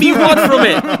 dude. What do you want from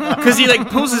it? Because he like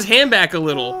pulls his hand back a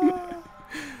little.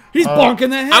 He's bonking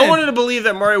the head. I wanted to believe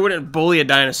that Mario wouldn't bully a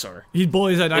dinosaur. He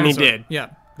bullies that And he dinosaur. did. Yeah.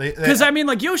 They- Because I mean,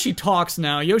 like Yoshi talks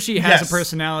now. Yoshi has Yes. a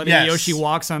personality. Yes. Yoshi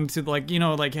walks onto like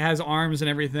like has arms and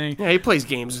everything. Yeah, he plays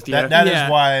games with you. that is Yeah.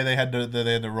 why they had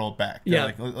to roll it back. They're Yeah.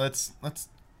 like,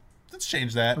 let's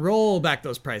change that. Roll back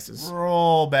those prices.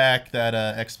 Roll back that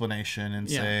explanation and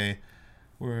Yeah. say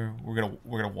we're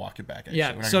gonna walk it back. Actually.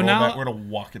 Yeah, We're not so gonna roll now- back, we're gonna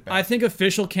walk it back. I think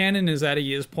official canon is that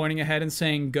he is pointing ahead and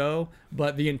saying go,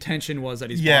 but the intention was that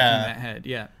he's Yeah. blocking that head.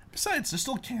 Yeah. Besides, there's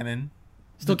still canon.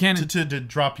 Still canon. to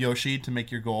drop Yoshi to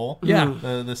make your goal. Yeah.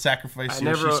 The sacrifice I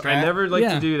Yoshi strat. never like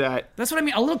Yeah. to do that. That's what I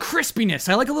mean. A little crispiness.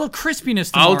 I like a little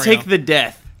crispiness to I'll Mario. take the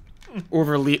death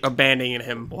over abandoning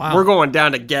him. Wow. We're going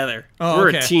down together. Oh, We're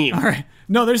okay. a team. All right.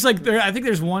 No, there's like I think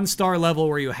there's 1-star level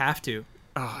where you have to.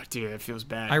 Oh, dude, that feels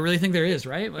bad. I really think there is,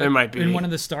 right? There might be. In one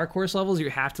of the Star Course levels, you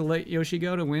have to let Yoshi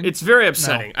go to win. It's very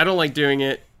upsetting. I don't like doing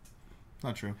it.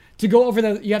 Not true. to go over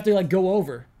you have to like go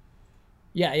over.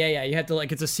 Yeah. You have to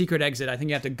like it's a secret exit. I think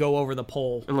you have to go over the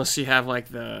pole. Unless you have like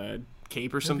the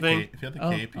cape or something. If you have the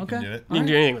Oh, cape, you okay. can do it. You can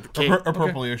do anything with the cape. Or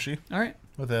purple Yoshi All right.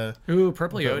 with a Ooh,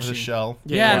 purple with Yoshi. a shell.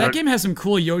 Yeah, Yeah. that game has some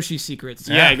cool Yoshi secrets.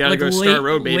 Yeah, you gotta go Star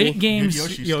Road, baby. Late game Good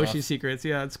Yoshi Yoshi stuff. secrets.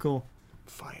 Yeah, it's cool.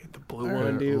 Fight the blue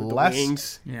one, dude. with The last-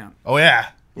 wings. Yeah. Oh yeah.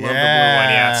 Love the blue one.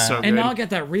 Yeah, it's so And good. now I got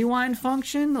that rewind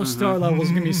function. Those star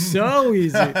levels are gonna be so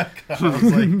easy. I was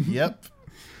like, yep.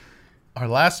 Our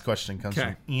last question comes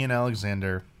Okay. from Ian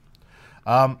Alexander.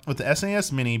 With the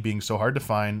SNES Mini being so hard to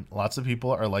find, lots of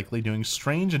people are likely doing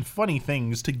strange and funny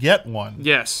things to get one.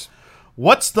 Yes.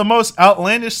 What's the most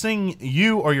outlandish thing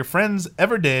you or your friends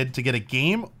ever did to get a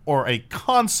game or a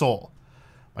console?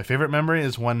 My favorite memory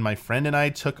is when my friend and I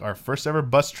took our first ever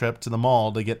bus trip to the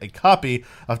mall to get a copy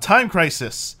of Time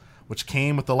Crisis, which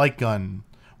came with the light gun.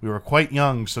 We were quite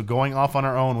young, so going off on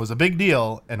our own was a big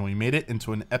deal, and we made it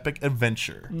into an epic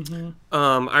adventure.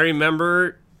 I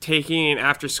remember taking an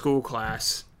after-school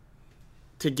class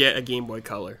to get a Game Boy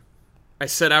Color. I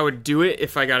said I would do it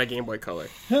if I got a Game Boy Color.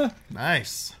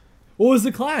 Nice. What was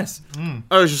the class?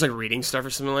 I was just like reading stuff or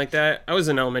something like that. I was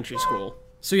in elementary school.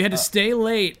 So you had to stay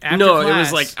late after No, class. it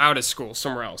was like out of school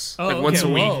somewhere else. Oh, like once a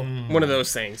okay, week. whoa. One of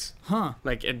those things. Huh.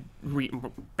 Like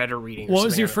better reading. Or What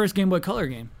was something your like first Game Boy Color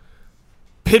game?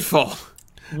 that. Pitfall?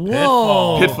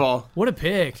 Whoa. Pitfall. What a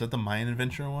pick. Is that the Mayan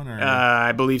Adventure one? Or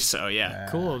I believe so. Yeah.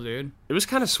 Cool, dude. It was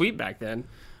kind of sweet back then.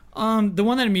 The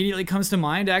one that immediately comes to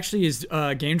mind actually is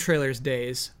Game Trailers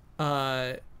days.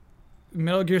 Metal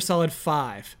Gear Solid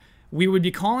 5. We would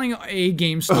be calling a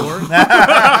game store,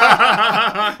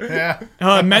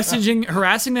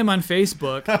 harassing them on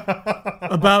Facebook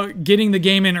about getting the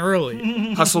game in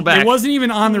early. Hustle back. It wasn't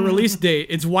even on the release date.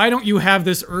 It's why don't you have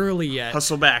this early yet?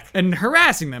 Hustle back. And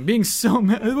harassing them, being so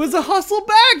it was a hustle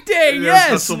back day. It was Yes.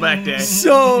 Hustle back day.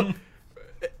 So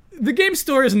the game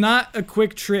store is not a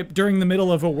quick trip during the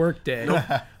middle of a work day.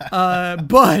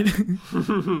 But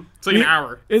It's like an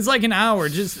hour. it's like an hour.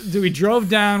 We drove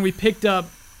down, we picked up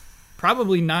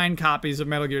probably 9 copies of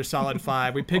Metal Gear Solid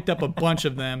 5. We picked up a bunch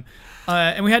of them.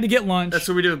 And we had to get lunch. That's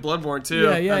what we did with Bloodborne too.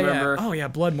 yeah. I remember. Oh yeah,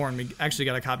 Bloodborne. We actually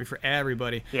got a copy for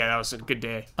everybody. Yeah, that was a good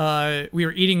day. We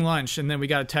were eating lunch, and then we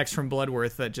got a text from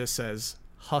Bloodworth that just says,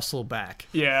 "Hustle back."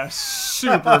 Yeah,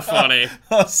 super funny.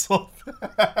 Hustle.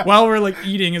 While we're like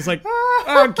eating, it's like,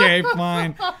 okay,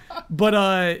 fine.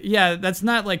 But yeah, that's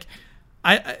not like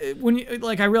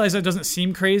I realize that doesn't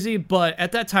seem crazy, but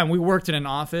at that time we worked in an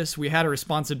office. We had a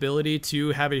responsibility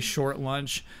to have a short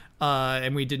lunch,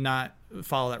 and we did not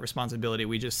follow that responsibility.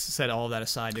 We just set all of that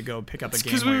aside to go pick up a game.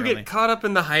 Because we would early. get caught up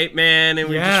in the hype, man, and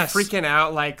we were Yes. just freaking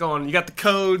out, like going, you got the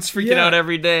codes, freaking Yeah. out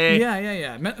every day.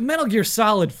 Yeah. Metal Gear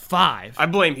Solid 5. I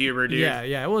blame Huber, dude.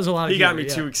 Yeah, it was a lot of He got humor, me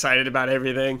yeah. too excited about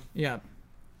everything. Yeah.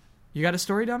 You got a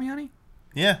story, Damiani?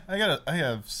 Yeah, I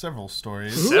have several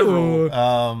stories. Several. Ooh.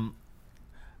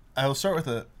 I will start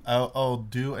with I'll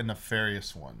do a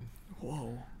nefarious one.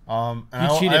 Whoa. And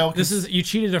You cheated. I'll You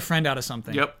cheated a friend out of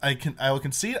something. Yep. I will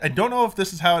concede. I don't know if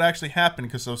this is how it actually happened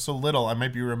because I was so little. I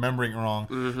might be remembering it wrong.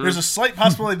 There's a slight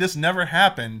possibility this never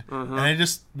happened, and I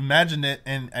just imagined it,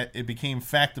 and it became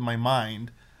fact in my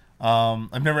mind.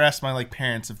 I've never asked my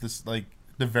parents if this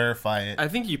to verify it. I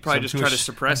think you probably just try to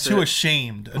suppress I'm it. too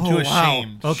ashamed. I'm too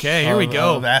ashamed. Okay, here we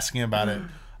go. Of asking about it.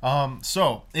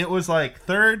 So it was like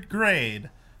third grade.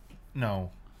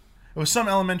 No, it was some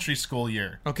elementary school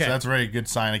year. Okay. So that's a very good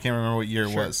sign. I can't remember what year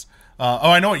it was.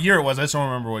 I know what year it was. I just don't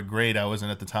remember what grade I was in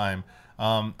at the time.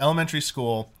 Elementary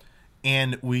school,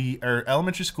 and our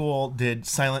elementary school did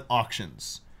silent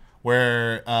auctions,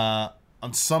 where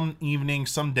on some evening,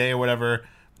 some day or whatever,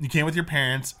 you came with your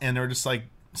parents, and there were just like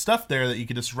stuff there that you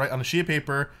could just write on a sheet of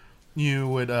paper. You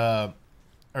would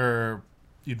or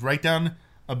you'd write down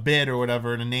a bid or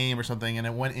whatever and a name or something, and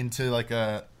it went into like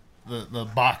the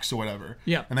box or whatever.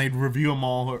 Yeah. And they'd review them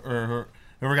all, or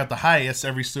whoever got the highest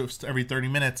every 30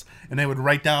 minutes, and they would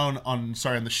write down on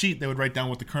the sheet. They would write down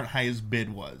what the current highest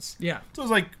bid was. Yeah. So it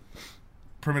was like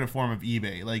primitive form of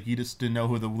eBay. Like you just didn't know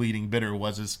who the leading bidder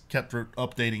was. Just kept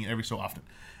updating it every so often.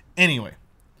 Anyway,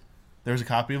 there was a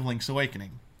copy of Link's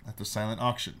Awakening at the silent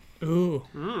auction. Ooh.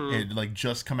 It had like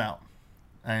just come out.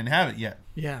 I didn't have it yet.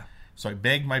 Yeah. So I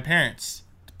begged my parents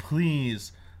to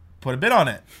please put a bid on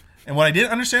it. And what I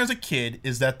didn't understand as a kid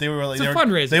is that they were like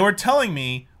fundraiser. They were telling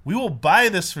me, we will buy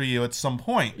this for you at some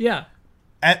point Yeah.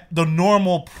 at the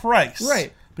normal price.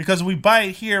 Right. Because if we buy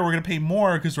it here, we're going to pay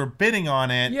more because we're bidding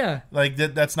on it. Yeah. Like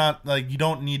that's not like you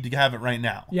don't need to have it right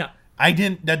now. Yeah.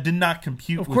 That did not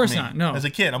compute Of with course me not, no. as a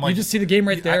kid. I'm like, You just see the game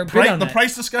right there, bid on the that.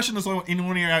 price discussion is only in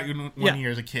 1 year out, one Yeah.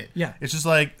 year as a kid. Yeah. It's just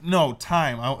like, no,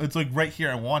 time. It's like right here,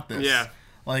 I want this. Yeah.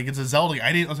 Like it's a Zelda.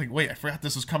 I was like, wait, I forgot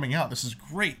this was coming out. This is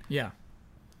great. Yeah.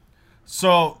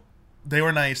 So they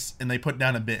were nice, and they put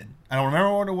down a bid. I don't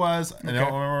remember what it was. I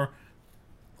don't remember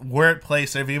where it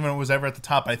placed, if even it was ever at the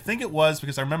top. I think it was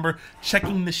because I remember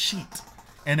checking the sheet,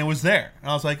 and it was there. And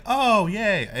I was like, oh,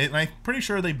 yay. And I'm pretty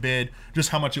sure they bid just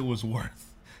how much it was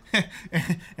worth.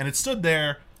 And it stood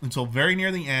there until very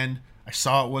near the end. I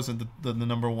saw it wasn't the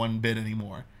number one bid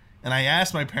anymore. And I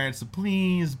asked my parents to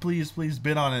please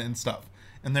bid on it and stuff.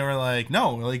 And they were like,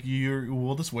 no, like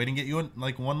we'll just wait and get you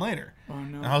one later. Oh,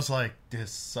 no. And I was like,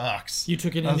 this sucks. You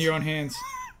took it into your own hands.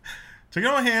 Took it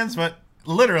in my hands, but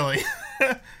literally,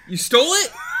 You stole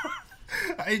it?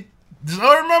 I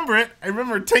don't remember it. I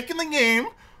remember taking the game,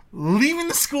 leaving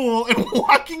the school, and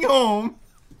walking home,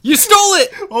 You stole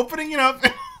it! opening it up.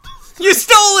 You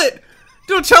stole it!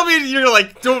 Don't tell me you're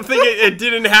like, don't think it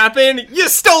didn't happen. You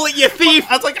stole it, you thief!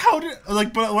 I was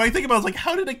like, but when I think about it, I was like,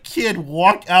 how did a kid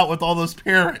walk out with all those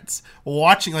parents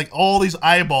watching, like, all these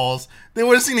eyeballs? They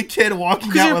would have seen a kid walking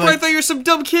Because out you with, probably like, thought you're some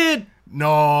dumb kid.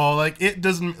 no, like, it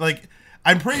doesn't, like,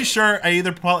 I'm pretty sure I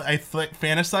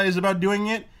fantasized about doing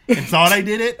it and thought I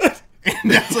did it.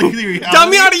 And that's like the reality.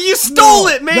 Damiani, you stole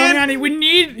it, man! Damiani, you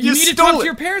need to stole talk it. to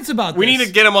your parents about this. We need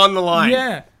to get him on the line.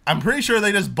 Yeah. I'm pretty sure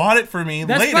they just bought it for me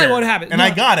That's later. probably what happened. And No.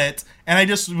 I got it. And I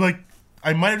just, like,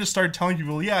 I might have just started telling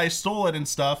people, yeah, I stole it and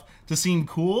stuff to seem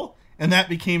cool. And that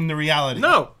became the reality.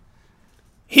 No.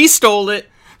 He stole it.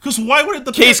 Because why would it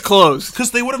the Case closed.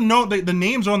 Because they would have known the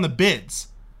names are on the bids.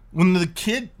 When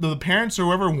the parents or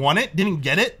whoever won it didn't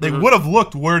get it, they would have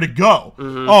looked where to go.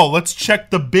 Oh, let's check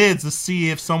the bids to see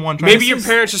if someone tried. Maybe your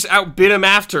parents just outbid him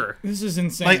after. This is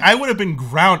insane. Like I would have been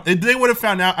grounded. They would have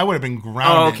found out. I would have been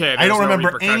grounded. Oh, okay, I don't there's no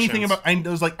remember anything repercussions. about. It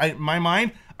was like in my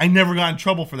mind. I never got in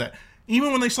trouble for that.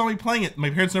 Even when they saw me playing it, my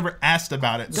parents never asked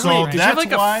about it. So Did you that's have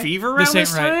like why. a fever around This ain't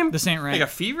this right. time? This ain't right. Like a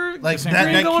fever? Like This ain't that.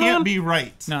 right. That going can't on? be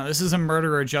right. No, this is a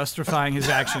murderer justifying his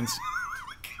actions.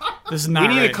 This is We not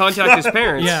need right. to contact his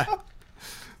parents. Yeah,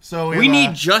 So We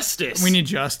need justice. we need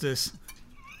justice.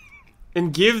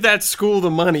 And give that school the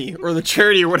money or the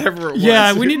charity or whatever it was.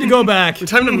 Yeah, we need to go back.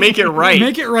 Time to make it right.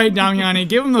 Make it right, Damiani.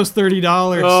 Give him those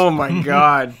 $30. Oh my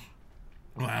god.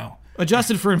 Wow.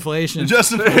 Adjusted for inflation.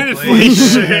 Just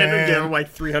Inflation. Give him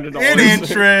like $300. and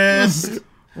interest.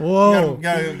 Whoa.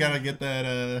 Gotta get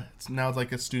that. Now it's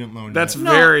like a student loan. That's debt.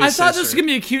 No, very I thought this was sister. gonna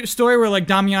be a cute story where like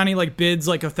Damiani like bids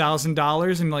like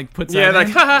 $1,000 and like puts Yeah, that like,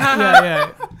 in. ha ha ha.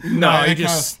 yeah. No, No, he it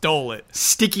just kinda- stole it.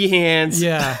 Sticky hands.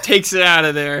 Yeah. Takes it out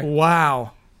of there.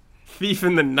 Wow. Thief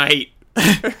in the night.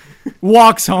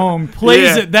 Walks home,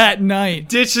 plays Yeah. it that night.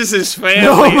 Ditches his family.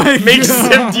 Oh my makes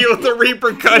God. him deal with the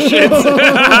repercussions.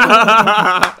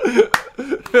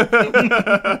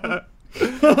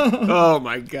 Oh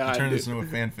my god. Turn dude. this into a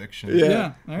fan fiction.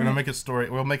 Yeah. We're gonna make a story.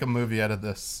 We'll make a movie out of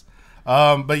this.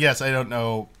 But yes, I don't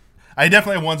know. I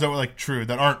definitely have ones that were like true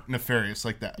that aren't nefarious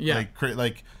like that. Yeah.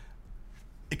 Like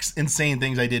insane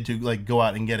things I did to like go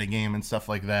out and get a game and stuff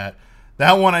like that.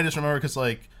 That one I just remember because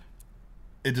like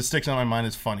it just sticks on my mind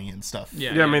as funny and stuff.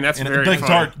 Yeah. Yeah, I mean that's And very like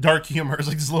funny. dark humor. It's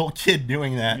like this little kid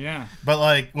doing that. Yeah. But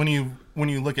like when you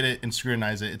look at it and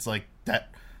scrutinize it, it's like that.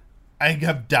 I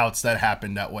have doubts that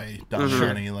happened that way,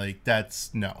 Damiani. Like,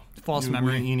 that's no. False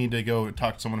memory. You need to go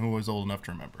talk to someone who was old enough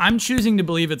to remember. I'm choosing to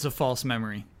believe it's a false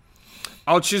memory.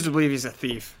 I'll choose to believe he's a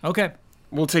thief. Okay.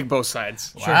 We'll take both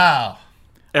sides. Wow.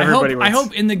 Everybody I wins.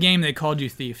 hope in the game they called you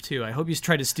thief too. I hope you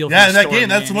tried to steal. From Yeah, the that store in game.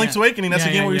 the That's game. Link's Yeah. Awakening. That's Yeah,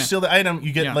 the game yeah, where you yeah. steal the item.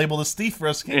 You get Yeah. labeled as thief for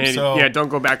us game. And, So yeah, don't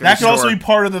go back. that to could the also store. be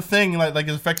part of the thing, like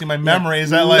it's affecting my memory. Is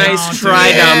that like Nice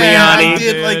try, I Damiani.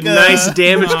 did like Nice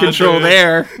damage control dude.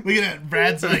 there. Look at that.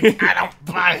 Brad's like, I don't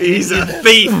buy it. He's a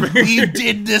thief. You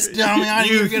did this, Damiani.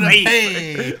 You You're gonna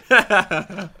thief. pay.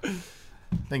 I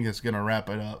think it's gonna wrap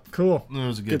it up. Cool. It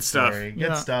was a good Good stuff. story. Good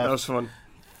Yeah. stuff. That was fun.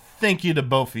 Thank you to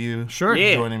both of you Sure. for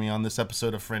Yeah. joining me on this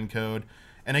episode of Friend Code.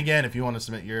 And again, if you want to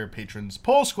submit your patrons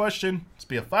polls question, just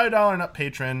be a $5 and up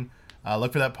patron.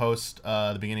 Look for that post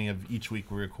the beginning of each week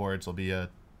we record. So it'll be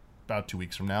about 2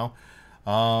 weeks from now.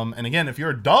 And again, if you're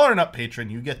a $1 and up patron,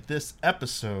 you get this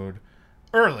episode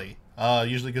early.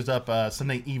 Usually goes up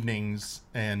Sunday evenings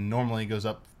and normally goes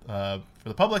up for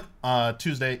the public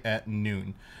Tuesday at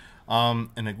noon.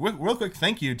 And a real quick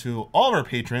thank you to all of our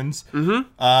patrons.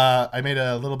 I made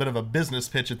a little bit of a business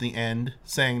pitch at the end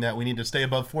saying that we need to stay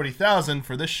above 40,000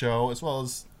 for this show, as well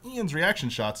as Ian's reaction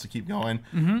shots to keep going.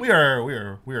 We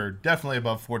are definitely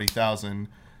above 40,000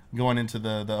 going into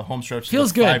the home stretch. Feels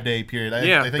of the good. 5-day period. I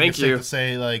Yeah, think thank it's you. safe to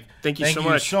say, like, Thank you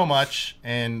so much.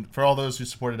 And for all those who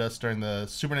supported us during the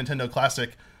Super Nintendo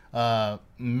Classic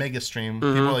Mega Stream.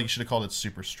 People like, you should have called it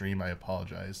Super Stream. I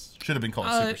apologize. Should have been called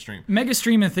Super Stream. Mega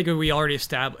Stream, I think we already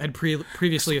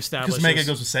previously established. Because Mega as-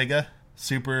 goes with Sega.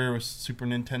 Super was Super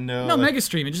Nintendo. No, like, Mega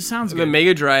Stream. It just sounds The good.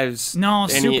 Mega Drives. No,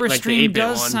 any- Super like the Stream 8-bit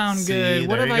does one. sound See, good.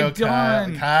 What there have you I go,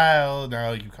 done? Kyle,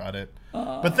 now you caught it.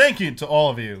 But thank you to all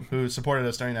of you who supported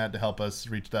us during that to help us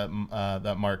reach that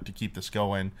that mark to keep this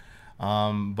going.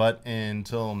 But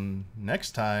until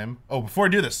next time. Oh, before I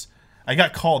do this, I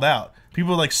got called out.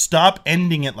 People were like, stop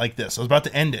ending it like this. I was about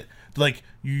to end it. Like,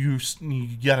 you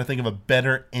got to think of a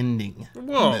better ending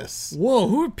Whoa. than this. Whoa,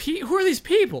 who are these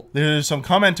people? There's some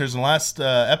commenters in the last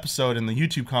episode in the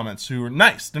YouTube comments who were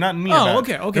nice. They're not mean Oh, about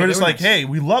okay, it. okay, They were just they were like, nice. hey,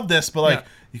 we love this, but like,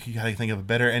 Yeah. you gotta think of a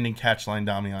better ending catchline,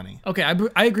 Damiani. Okay,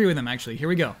 I agree with them actually. Here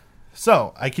we go.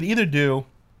 So I could either do,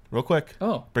 real quick,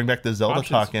 Oh. bring back the Zelda Options.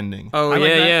 talk ending. Oh, I like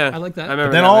yeah, that. yeah. I like that. remember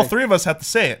But then that all one. three of us have to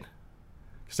say it.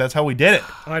 Because that's how we did it.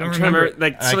 I don't I'm trying to remember,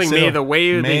 like, And I something can say May the way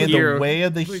of the May hero. the way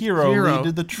of the hero, lead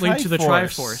to the Triforce. Lead to the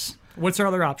Triforce. What's our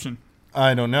other option?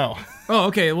 I don't know. Oh,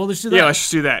 okay. Well, let's do that. Yeah, let's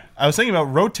just do that. I was thinking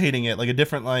about rotating it like a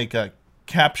different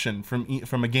caption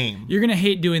from a game. You're gonna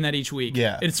hate doing that each week.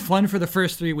 Yeah. It's fun for the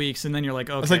first 3 weeks, and then you're like,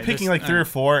 okay. It's like picking like 3 or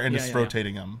 4 and Yeah, just yeah, yeah.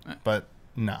 rotating them. But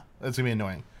no, that's gonna be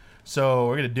annoying. So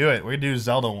we're gonna do it. We're gonna do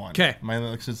Zelda one. 'Kay.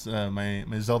 My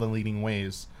Zelda leading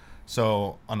ways.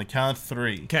 So on the count of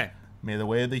 3. Okay. May the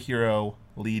way of the hero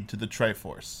lead to the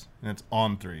Triforce, and it's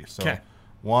on 3. So 'Kay.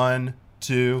 1,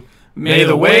 2. May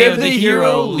the way of the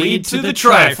hero lead to the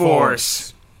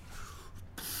Triforce.